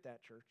can't forget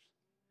that, church.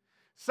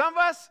 Some of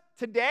us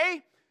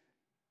today,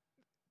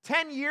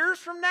 10 years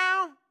from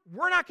now,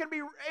 we're not going to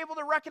be able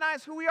to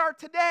recognize who we are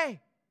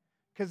today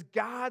because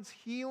God's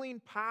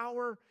healing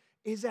power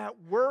is at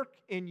work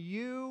in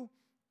you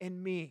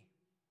and me.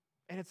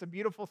 And it's a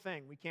beautiful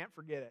thing. We can't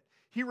forget it.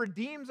 He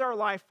redeems our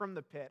life from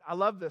the pit. I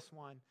love this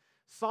one.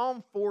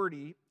 Psalm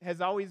 40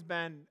 has always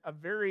been a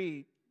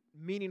very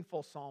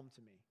meaningful psalm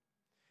to me.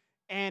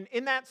 And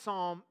in that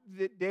psalm,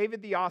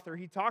 David, the author,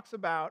 he talks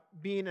about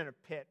being in a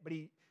pit, but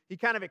he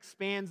kind of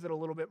expands it a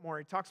little bit more.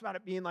 He talks about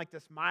it being like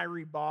this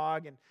miry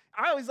bog. And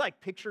I always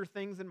picture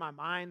things in my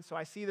mind. So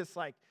I see this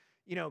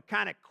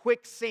kind of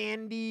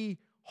quicksandy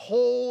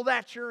hole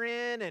that you're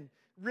in and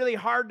really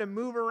hard to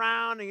move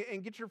around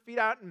and get your feet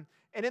out.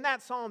 And in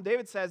that psalm,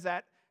 David says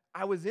that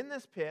I was in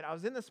this pit, I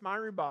was in this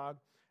miry bog,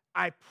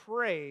 I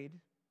prayed,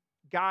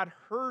 God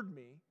heard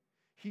me,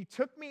 He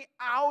took me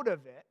out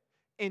of it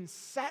and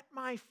set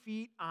my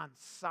feet on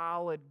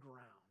solid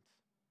ground.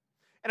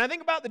 And I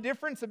think about the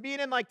difference of being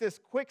in this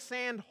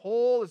quicksand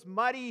hole, this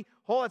muddy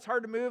hole that's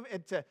hard to move,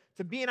 and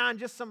to being on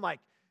just some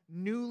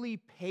newly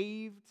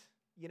paved,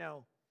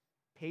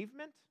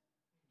 pavement,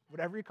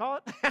 whatever you call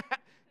it,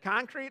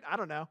 concrete, I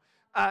don't know.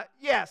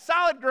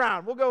 Solid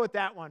ground, we'll go with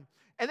that one.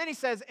 And then he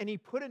says, and He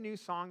put a new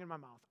song in my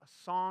mouth, a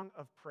song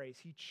of praise.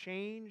 He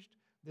changed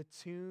the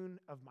tune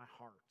of my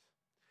heart.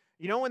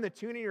 You know when the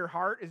tune of your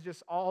heart is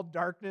just all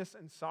darkness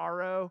and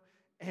sorrow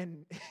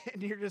and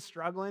you're just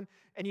struggling?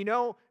 And you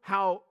know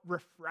how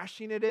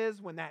refreshing it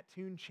is when that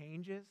tune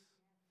changes?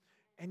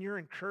 And you're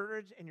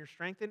encouraged and you're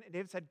strengthened. And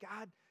David said,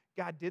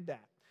 God did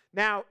that.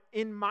 Now,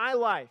 in my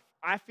life,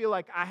 I feel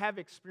like I have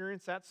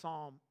experienced that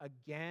psalm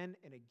again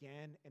and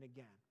again and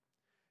again.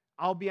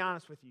 I'll be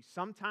honest with you.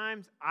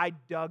 Sometimes I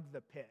dug the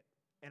pit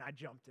and I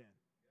jumped in.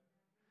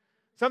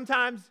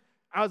 Sometimes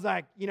I was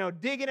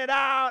digging it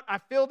out. I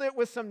filled it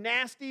with some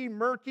nasty,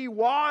 murky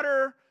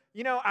water.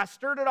 I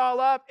stirred it all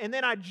up, and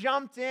then I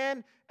jumped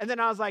in, and then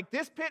I was like,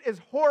 this pit is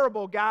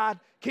horrible, God.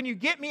 Can you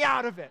get me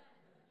out of it?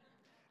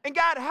 And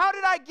God, how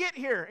did I get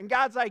here? And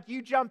God's like,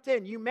 you jumped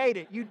in. You made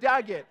it. You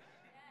dug it.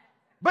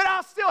 But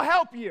I'll still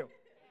help you.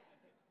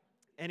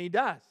 And He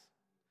does.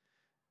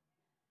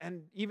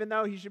 And even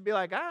though He should be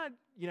like, I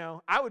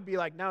would be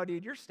like, no,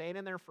 dude, you're staying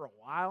in there for a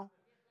while.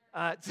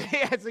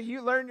 So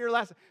you learn your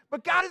lesson.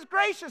 But God is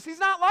gracious. He's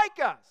not like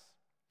us.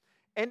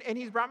 And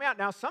He's brought me out.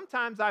 Now,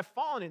 sometimes I've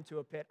fallen into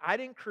a pit. I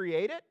didn't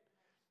create it.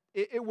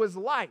 It was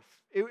life.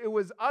 It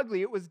was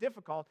ugly. It was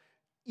difficult.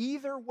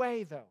 Either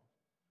way, though,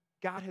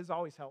 God has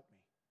always helped me.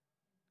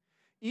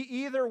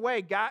 Either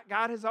way, God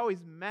has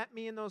always met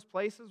me in those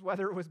places,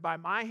 whether it was by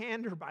my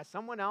hand or by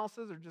someone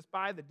else's or just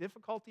by the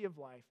difficulty of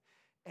life,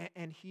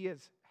 and He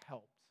has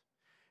helped.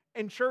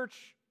 And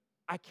church,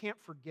 I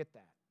can't forget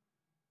that.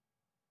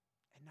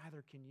 And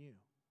neither can you.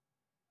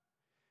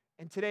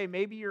 And today,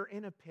 maybe you're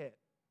in a pit,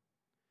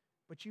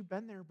 but you've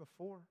been there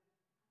before.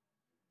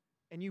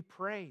 And you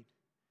prayed,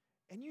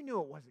 and you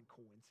knew it wasn't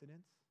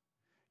coincidence.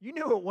 You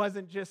knew it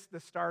wasn't just the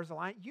stars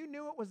aligned. You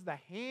knew it was the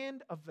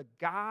hand of the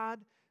God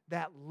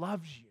that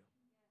loves you.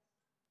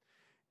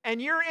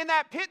 And you're in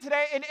that pit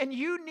today, and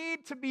you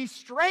need to be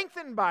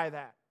strengthened by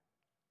that.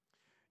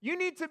 You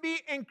need to be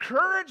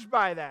encouraged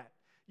by that.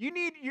 You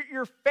need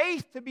your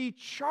faith to be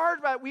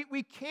charged by it.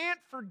 We can't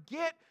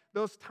forget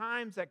those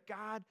times that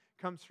God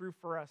comes through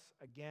for us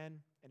again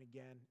and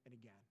again and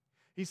again.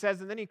 He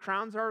says, and then He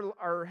crowns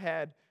our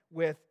head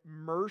with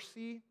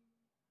mercy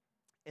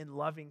and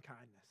loving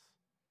kindness.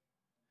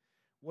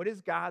 What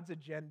is God's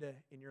agenda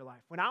in your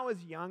life? When I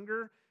was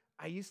younger,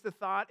 I used to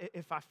thought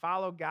if I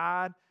follow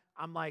God,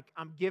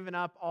 I'm giving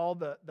up all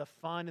the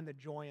fun and the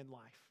joy in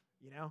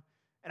life,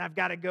 And I've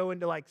got to go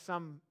into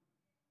some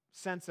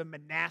sense of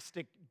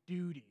monastic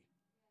duty.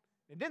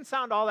 It didn't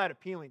sound all that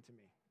appealing to me.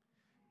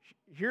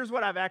 Here's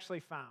what I've actually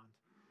found.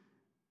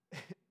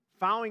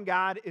 Following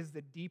God is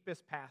the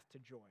deepest path to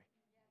joy.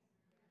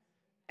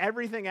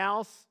 Everything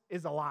else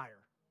is a liar.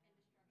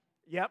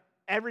 Yep.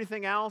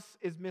 Everything else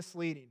is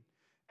misleading.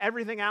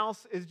 Everything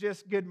else is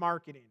just good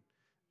marketing.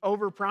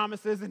 Over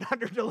promises and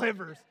under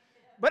delivers.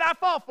 But I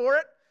fall for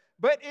it.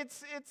 But it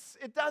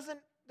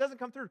doesn't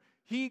come through.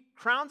 He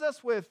crowns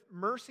us with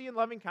mercy and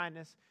loving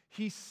kindness.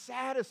 He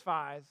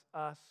satisfies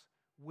us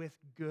with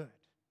good.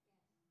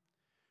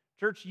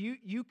 Church,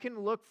 you can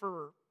look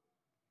for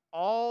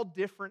all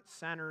different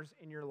centers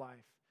in your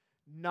life.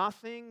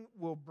 Nothing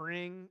will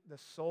bring the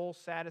soul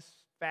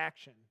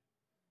satisfaction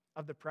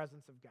of the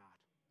presence of God.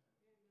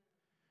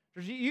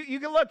 Church, you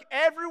can look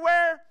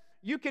everywhere.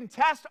 You can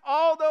test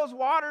all those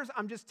waters.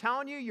 I'm just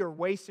telling you, you're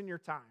wasting your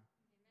time.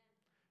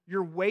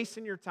 You're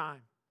wasting your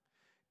time.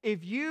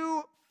 If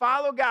you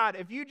follow God,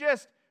 if you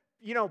just,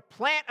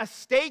 plant a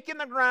stake in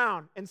the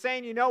ground and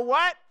saying, you know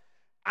what?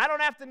 I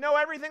don't have to know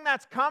everything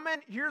that's coming.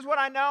 Here's what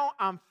I know.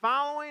 I'm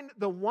following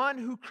the one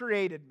who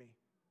created me.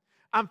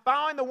 I'm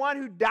following the one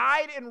who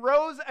died and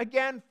rose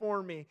again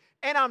for me.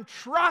 And I'm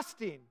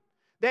trusting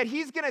that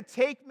he's going to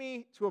take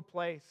me to a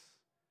place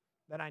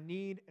that I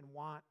need and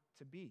want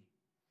to be.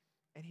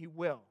 And he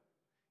will.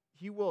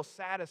 He will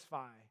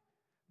satisfy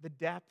the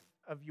depth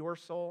of your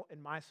soul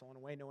and my soul in a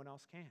way no one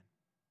else can.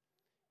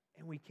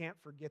 And we can't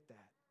forget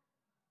that.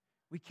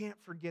 We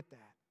can't forget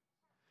that.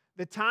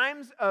 The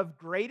times of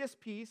greatest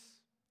peace,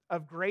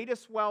 of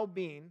greatest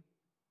well-being,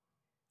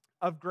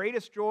 of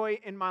greatest joy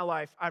in my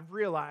life, I've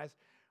realized,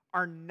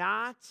 are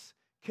not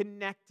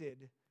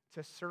connected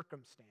to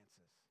circumstances.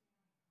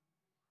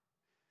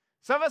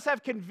 Some of us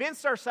have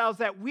convinced ourselves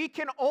that we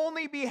can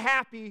only be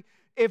happy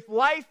if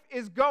life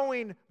is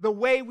going the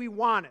way we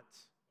want it.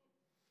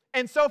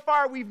 And so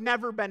far, we've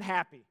never been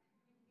happy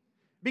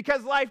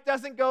because life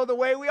doesn't go the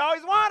way we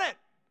always want it.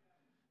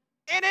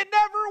 And it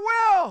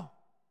never will.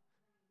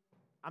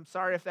 I'm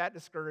sorry if that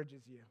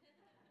discourages you.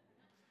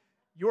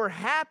 Your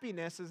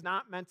happiness is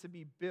not meant to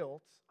be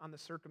built on the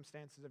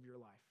circumstances of your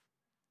life.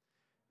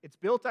 It's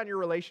built on your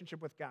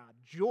relationship with God.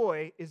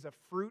 Joy is a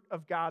fruit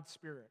of God's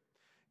Spirit.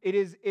 It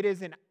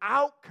is an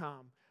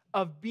outcome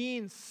of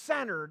being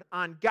centered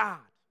on God.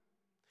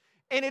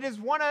 And it is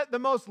one of the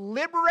most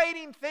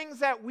liberating things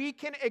that we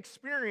can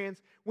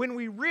experience when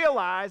we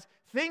realize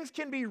things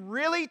can be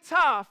really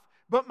tough,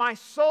 but my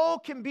soul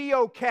can be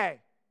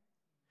okay.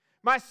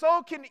 My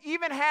soul can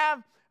even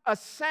have a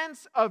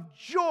sense of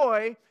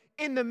joy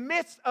in the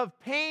midst of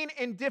pain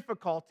and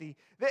difficulty.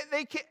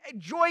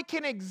 Joy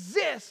can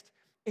exist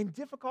in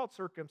difficult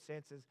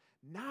circumstances,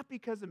 not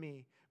because of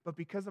me, but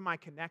because of my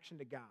connection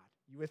to God.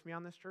 You with me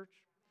on this, church?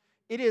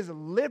 It is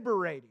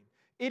liberating.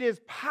 It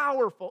is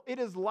powerful. It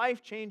is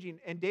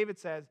life-changing. And David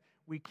says,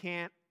 we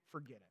can't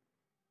forget it.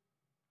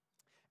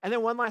 And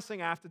then one last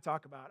thing I have to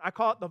talk about. I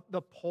call it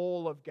the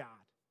pull of God.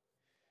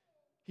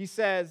 He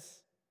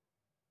says,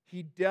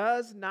 he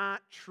does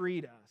not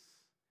treat us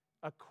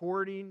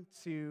according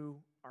to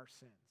our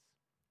sins.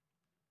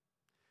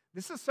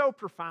 This is so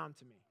profound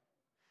to me.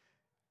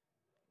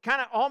 Kind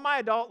of all my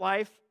adult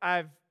life,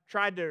 I've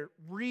tried to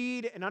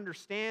read and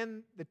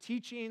understand the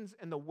teachings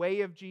and the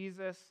way of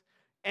Jesus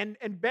and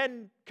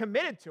been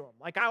committed to them.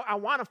 Like, I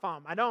want to follow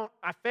him.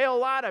 I fail a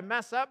lot, I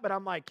mess up, but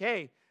I'm like,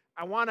 hey,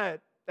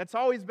 that's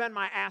always been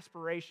my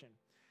aspiration.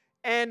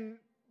 And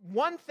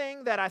one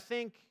thing that I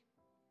think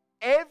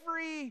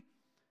every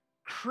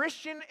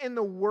Christian in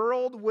the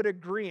world would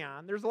agree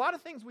on, there's a lot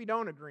of things we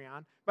don't agree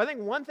on, but I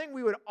think one thing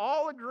we would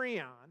all agree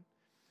on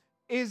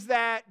is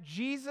that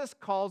Jesus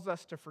calls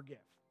us to forgive.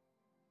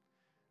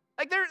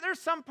 Like there's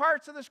some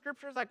parts of the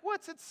scriptures, like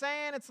what's it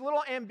saying? It's a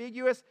little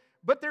ambiguous,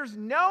 but there's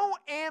no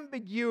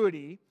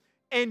ambiguity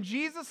in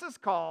Jesus'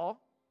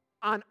 call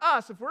on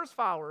us, if we're his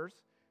followers,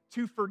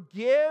 to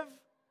forgive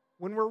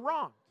when we're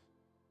wronged,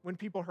 when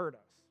people hurt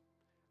us.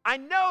 I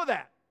know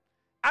that.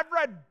 I've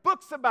read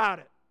books about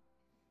it.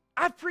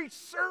 I've preached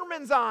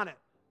sermons on it.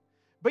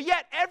 But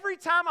yet, every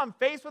time I'm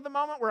faced with a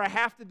moment where I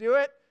have to do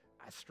it,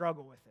 I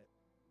struggle with it.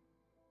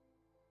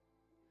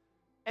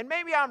 And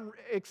maybe I'm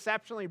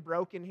exceptionally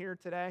broken here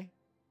today.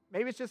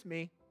 Maybe it's just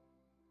me.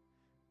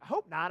 I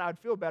hope not. I'd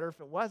feel better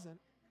if it wasn't.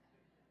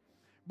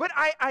 But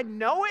I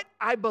know it.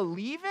 I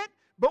believe it.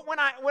 But when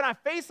I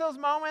face those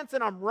moments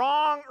and I'm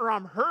wrong or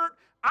I'm hurt,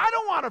 I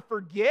don't want to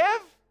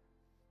forgive.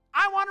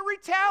 I want to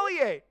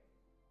retaliate.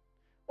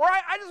 Or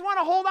I just want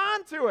to hold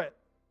on to it.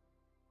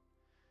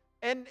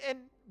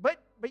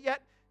 But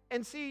yet,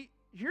 and see,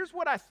 here's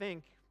what I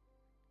think,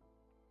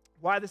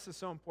 why this is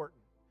so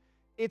important.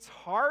 It's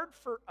hard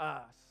for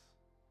us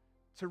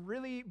to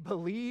really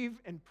believe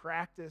and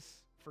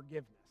practice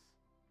forgiveness.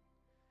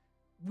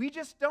 We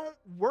just don't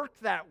work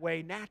that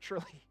way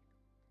naturally.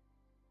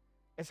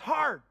 It's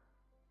hard.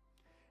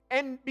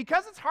 And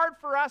because it's hard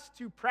for us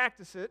to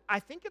practice it, I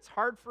think it's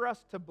hard for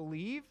us to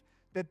believe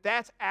that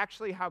that's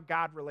actually how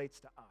God relates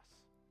to us.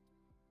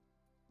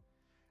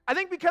 I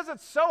think because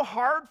it's so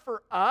hard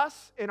for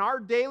us in our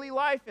daily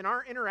life, in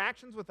our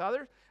interactions with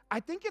others, I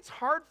think it's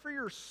hard for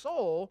your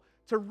soul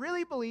to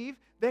really believe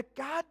that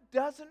God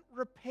doesn't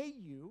repay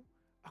you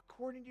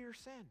according to your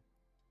sin.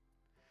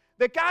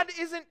 That God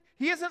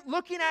isn't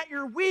looking at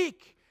your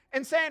week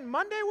and saying,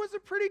 Monday was a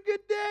pretty good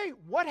day.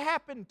 What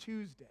happened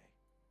Tuesday?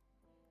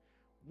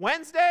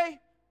 Wednesday,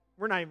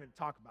 we're not even going to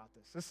talk about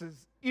this. This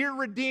is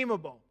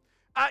irredeemable.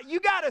 You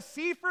got a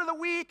C for the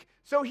week,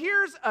 so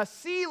here's a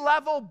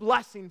C-level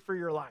blessing for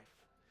your life.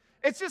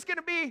 It's just going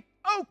to be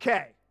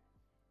okay.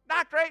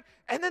 Not great.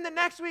 And then the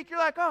next week, you're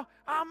like, oh,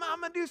 I'm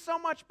going to do so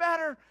much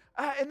better.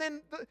 And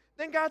then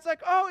God's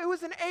like, oh, it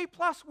was an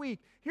A-plus week.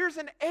 Here's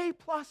an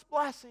A-plus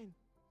blessing.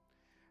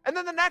 And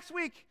then the next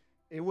week,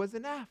 it was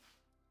an F.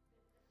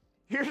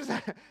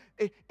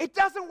 It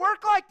doesn't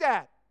work like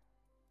that.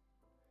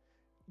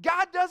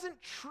 God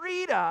doesn't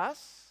treat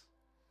us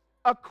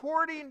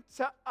according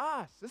to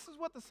us. This is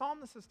what the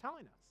psalmist is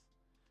telling us.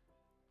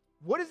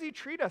 What does he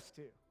treat us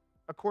to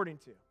according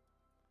to?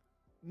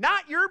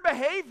 Not your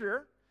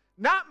behavior,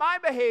 not my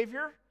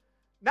behavior,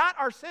 not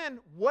our sin.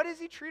 What does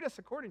he treat us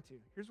according to?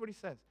 Here's what he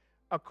says.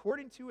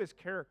 According to his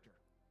character.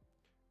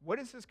 What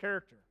is his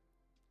character?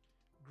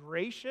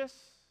 Gracious,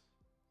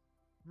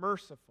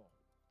 merciful,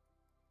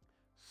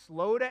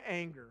 slow to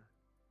anger,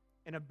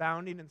 and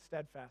abounding in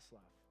steadfast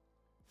love.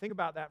 Think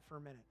about that for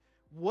a minute.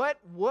 What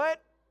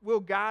will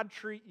God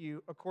treat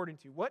you according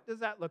to? What does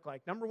that look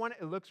like? Number one,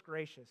 it looks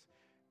gracious.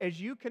 As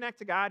you connect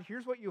to God,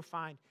 here's what you'll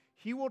find.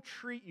 He will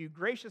treat you,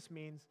 gracious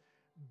means,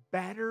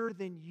 better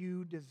than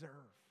you deserve.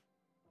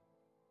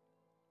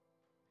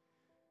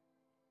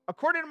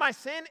 According to my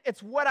sin,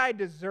 it's what I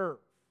deserve.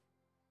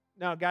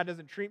 No, God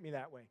doesn't treat me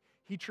that way.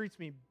 He treats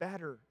me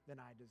better than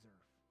I deserve.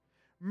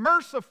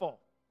 Merciful.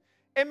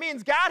 It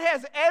means God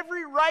has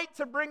every right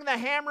to bring the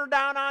hammer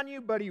down on you,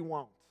 but He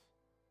won't.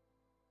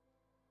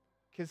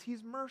 Because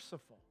He's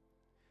merciful.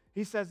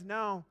 He says,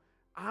 no,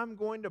 I'm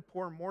going to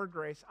pour more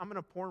grace. I'm going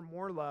to pour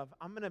more love.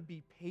 I'm going to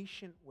be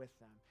patient with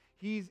them.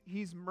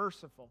 He's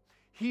merciful.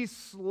 He's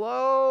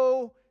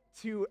slow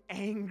to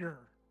anger.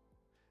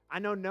 I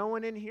know no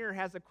one in here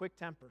has a quick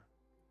temper,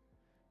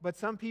 but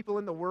some people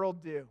in the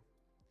world do.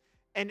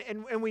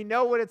 And we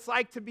know what it's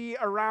like to be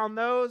around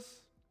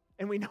those,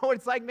 and we know what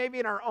it's like maybe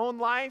in our own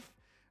life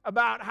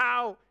about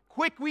how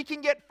quick we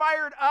can get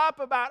fired up,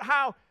 about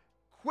how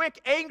quick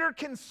anger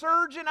can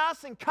surge in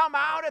us and come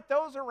out at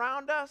those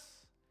around us.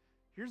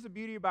 Here's the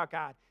beauty about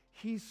God.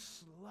 He's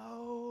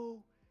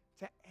slow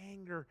to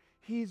anger.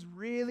 He's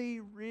really,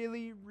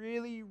 really,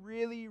 really,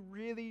 really,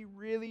 really,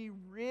 really,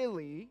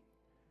 really,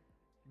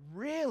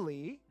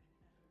 really,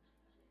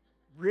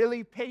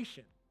 really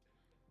patient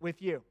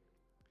with you.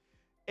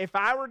 If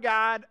I were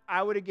God,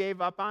 I would have gave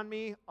up on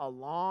me a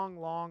long,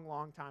 long,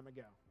 long time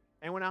ago.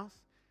 Anyone else?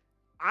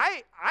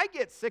 I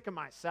get sick of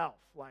myself.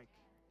 Like,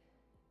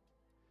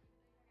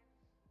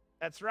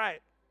 that's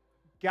right.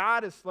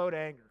 God is slow to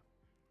anger.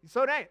 He's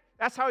slow to anger.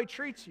 That's how He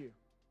treats you,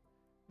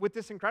 with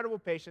this incredible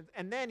patience.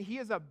 And then He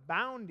is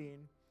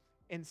abounding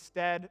in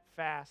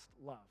steadfast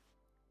love.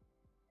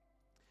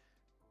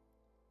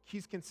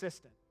 He's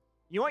consistent.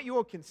 You know what you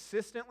will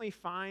consistently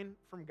find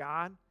from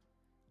God?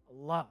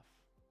 Love.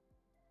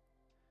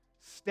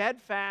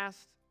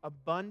 Steadfast,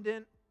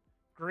 abundant,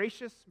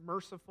 gracious,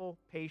 merciful,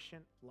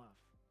 patient love.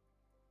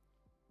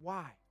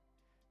 Why?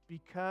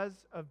 Because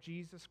of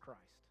Jesus Christ.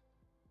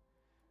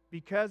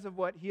 Because of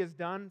what He has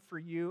done for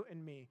you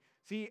and me.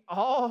 See,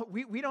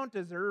 we don't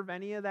deserve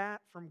any of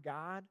that from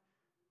God.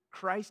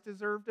 Christ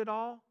deserved it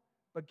all.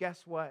 But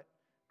guess what?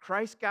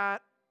 Christ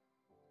got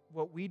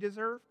what we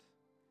deserved,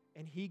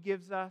 and He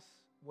gives us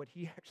what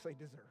He actually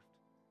deserved.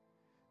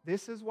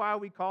 This is why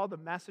we call the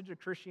message of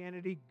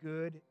Christianity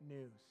good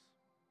news.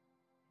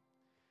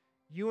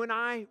 You and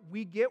I,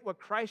 we get what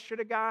Christ should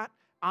have got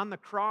on the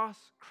cross.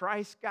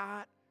 Christ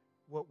got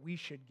what we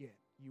should get.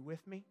 You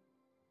with me?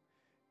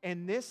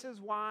 And this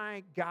is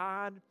why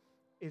God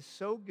is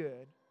so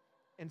good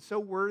and so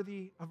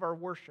worthy of our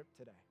worship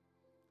today.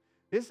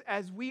 This,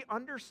 as we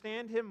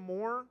understand Him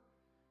more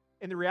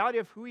in the reality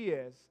of who He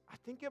is, I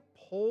think it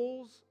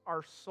pulls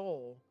our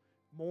soul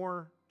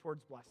more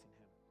towards blessing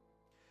Him.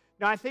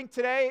 Now, I think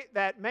today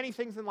that many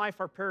things in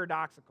life are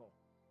paradoxical,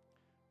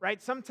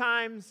 right?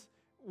 Sometimes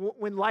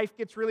when life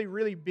gets really,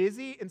 really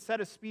busy,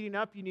 instead of speeding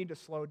up, you need to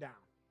slow down.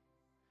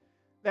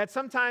 That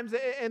sometimes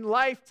in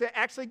life, to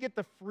actually get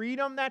the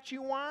freedom that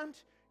you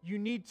want, you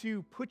need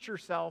to put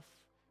yourself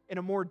in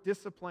a more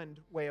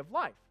disciplined way of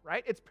life,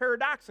 right? It's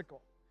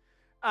paradoxical.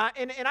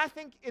 And I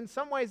think in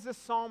some ways this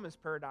psalm is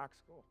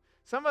paradoxical.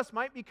 Some of us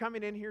might be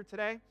coming in here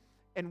today,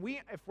 and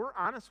if we're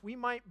honest, we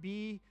might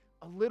be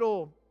a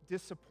little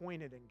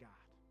disappointed in God.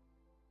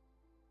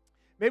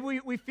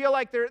 Maybe we feel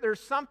like there's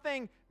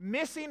something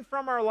missing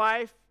from our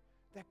life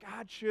that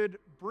God should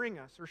bring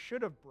us or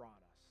should have brought us.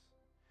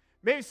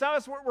 Maybe some of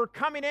us, we're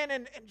coming in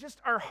and just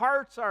our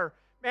hearts are,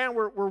 man,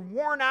 we're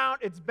worn out.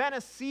 It's been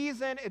a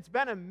season. It's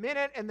been a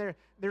minute, and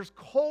there's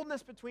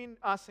coldness between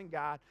us and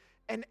God.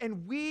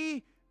 And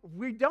we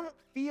don't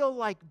feel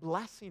like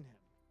blessing Him.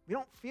 We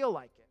don't feel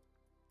like it.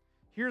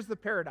 Here's the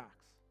paradox.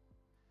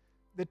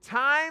 The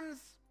times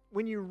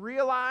when you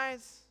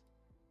realize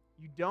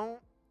you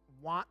don't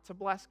want to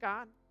bless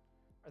God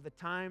are the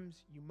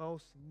times you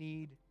most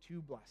need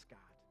to bless God.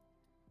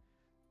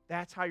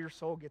 That's how your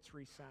soul gets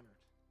recentered.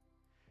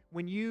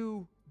 When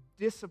you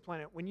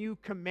discipline it, when you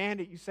command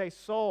it, you say,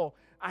 soul,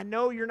 I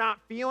know you're not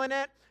feeling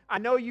it. I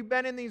know you've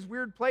been in these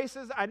weird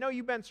places. I know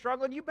you've been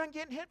struggling. You've been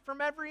getting hit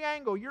from every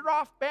angle. You're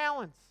off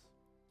balance.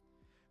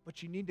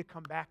 But you need to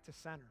come back to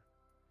center.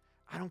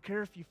 I don't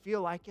care if you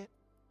feel like it.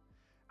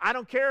 I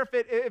don't care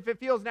if it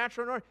feels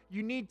natural or not.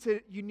 You need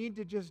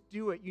to just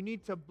do it. You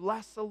need to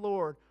bless the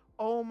Lord.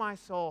 Oh, my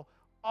soul,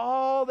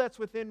 all that's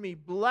within me,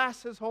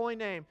 bless His holy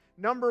name.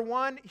 Number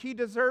one, He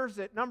deserves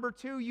it. Number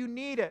two, you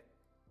need it.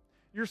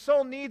 Your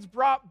soul needs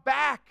brought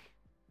back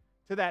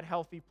to that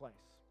healthy place.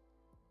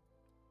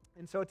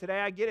 And so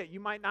today I get it. You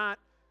might not,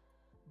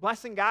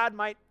 blessing God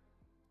might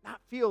not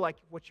feel like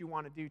what you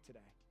want to do today.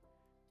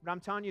 But I'm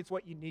telling you, it's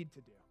what you need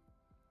to do.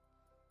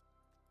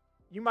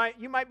 You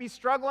might be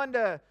struggling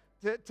to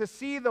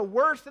see the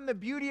worth and the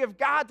beauty of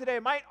God today.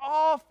 It might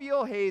all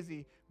feel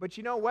hazy. But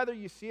you know, whether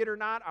you see it or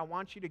not, I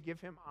want you to give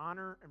Him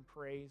honor and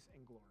praise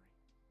and glory.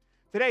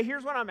 Today,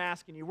 here's what I'm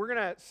asking you. We're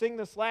going to sing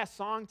this last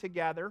song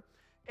together.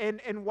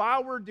 And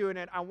while we're doing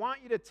it, I want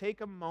you to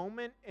take a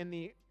moment in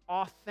the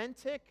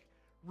authentic,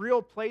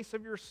 real place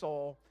of your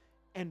soul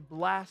and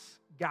bless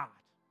God.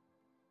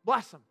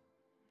 Bless him.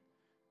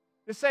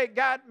 Just say,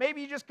 God,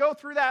 maybe you just go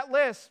through that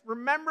list.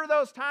 Remember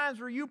those times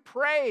where you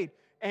prayed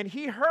and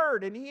he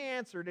heard and he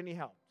answered and he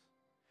helped.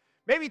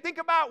 Maybe think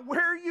about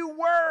where you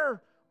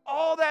were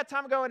all that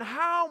time ago and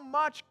how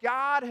much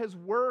God has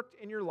worked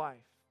in your life,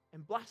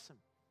 and bless him.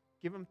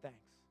 Give him thanks.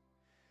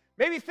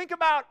 Maybe think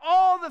about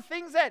all the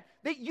things that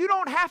you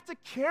don't have to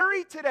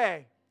carry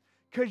today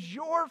because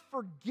you're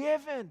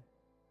forgiven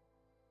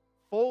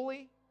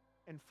fully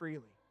and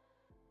freely,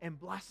 and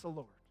bless the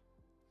Lord.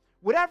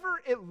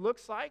 Whatever it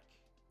looks like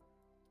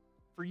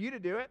for you to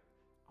do it,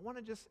 I want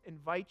to just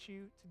invite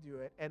you to do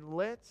it, and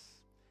let's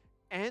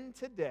end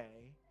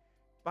today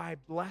by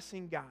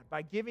blessing God,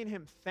 by giving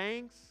him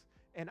thanks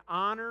and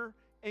honor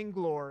and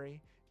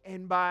glory,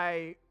 and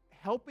by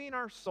helping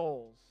our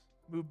souls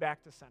move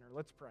back to center.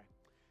 Let's pray.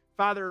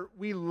 Father,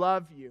 we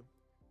love you.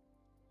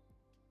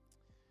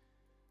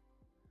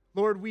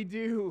 Lord, we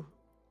do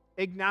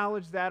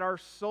acknowledge that our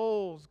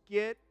souls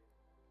get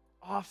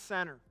off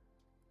center.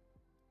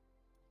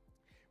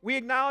 We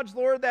acknowledge,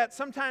 Lord, that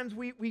sometimes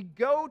we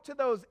go to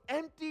those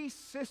empty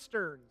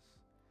cisterns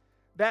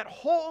that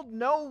hold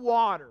no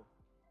water,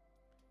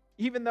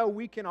 even though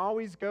we can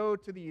always go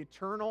to the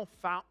eternal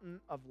fountain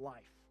of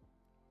life.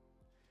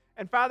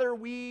 And Father,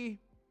 we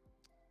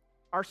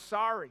are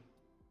sorry.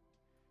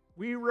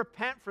 We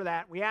repent for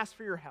that. We ask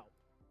for your help.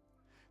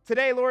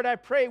 Today, Lord, I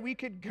pray we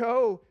could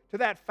go to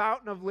that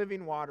fountain of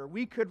living water.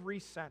 We could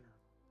recenter.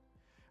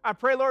 I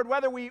pray, Lord,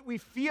 whether we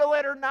feel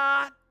it or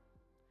not,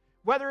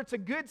 whether it's a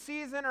good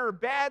season or a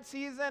bad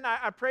season,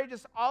 I pray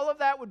just all of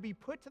that would be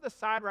put to the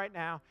side right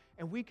now,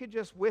 and we could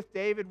just, with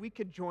David, we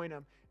could join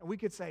him, and we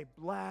could say,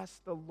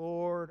 bless the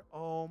Lord,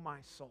 oh my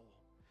soul.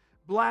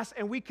 Bless,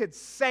 and we could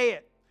say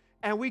it,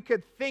 and we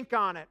could think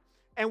on it,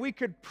 and we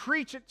could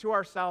preach it to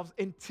ourselves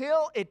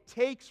until it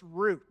takes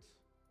root,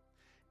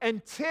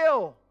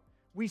 until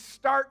we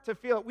start to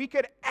feel it. We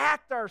could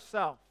act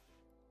ourselves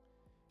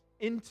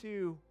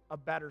into a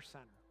better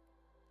center.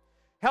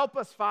 Help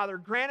us, Father.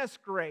 Grant us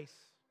grace.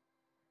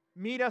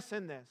 Meet us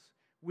in this.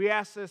 We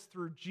ask this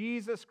through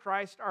Jesus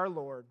Christ our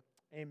Lord.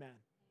 Amen.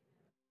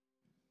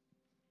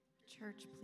 Church,